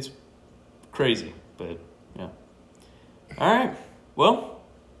 it's crazy, but, yeah. All right. Well,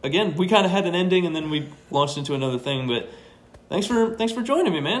 again, we kind of had an ending, and then we launched into another thing. But thanks for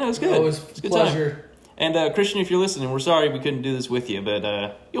joining me, man. It was good. It was a good pleasure. Time. And Christian, if you're listening, we're sorry we couldn't do this with you,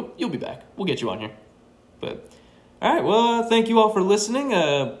 but you'll be back. We'll get you on here. But all right, well, thank you all for listening.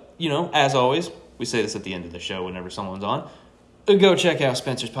 As always, we say this at the end of the show whenever someone's on. Go check out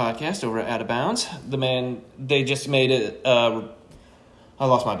Spencer's podcast over at Out of Bounds. They just made it. I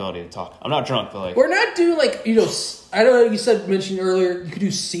lost my ability to talk. I'm not drunk, but like... We're not doing, like, I don't know, you mentioned earlier, you could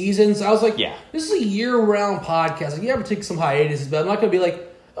do seasons. I was like, this is a year-round podcast. Like, you ever take some hiatuses, but I'm not going to be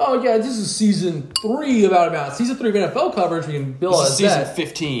like, oh, yeah, this is season 3 of Out of Bounds. Season 3 of NFL coverage, we can build this is season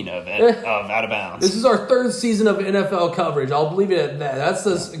 15 of Out of Bounds. This is our 3rd season of NFL coverage. I'll leave it at that. That's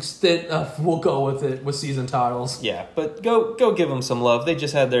the extent of we'll go with it with season titles. Yeah, but go give them some love. They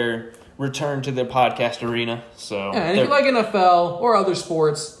just had their return to their podcast arena. So and if you like NFL or other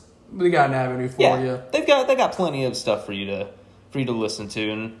sports, we got an avenue for you. They got plenty of stuff for you to listen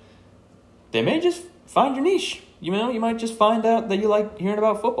to, and they may just find your niche. You might just find out that you like hearing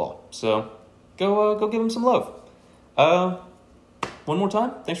about football. So go give them some love. One more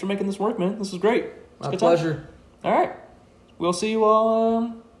time, thanks for making this work, man. This was great. My pleasure. All right, we'll see you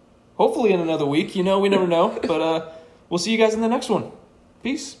all hopefully in another week. We never know, but we'll see you guys in the next one.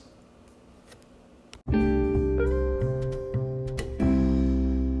 Peace.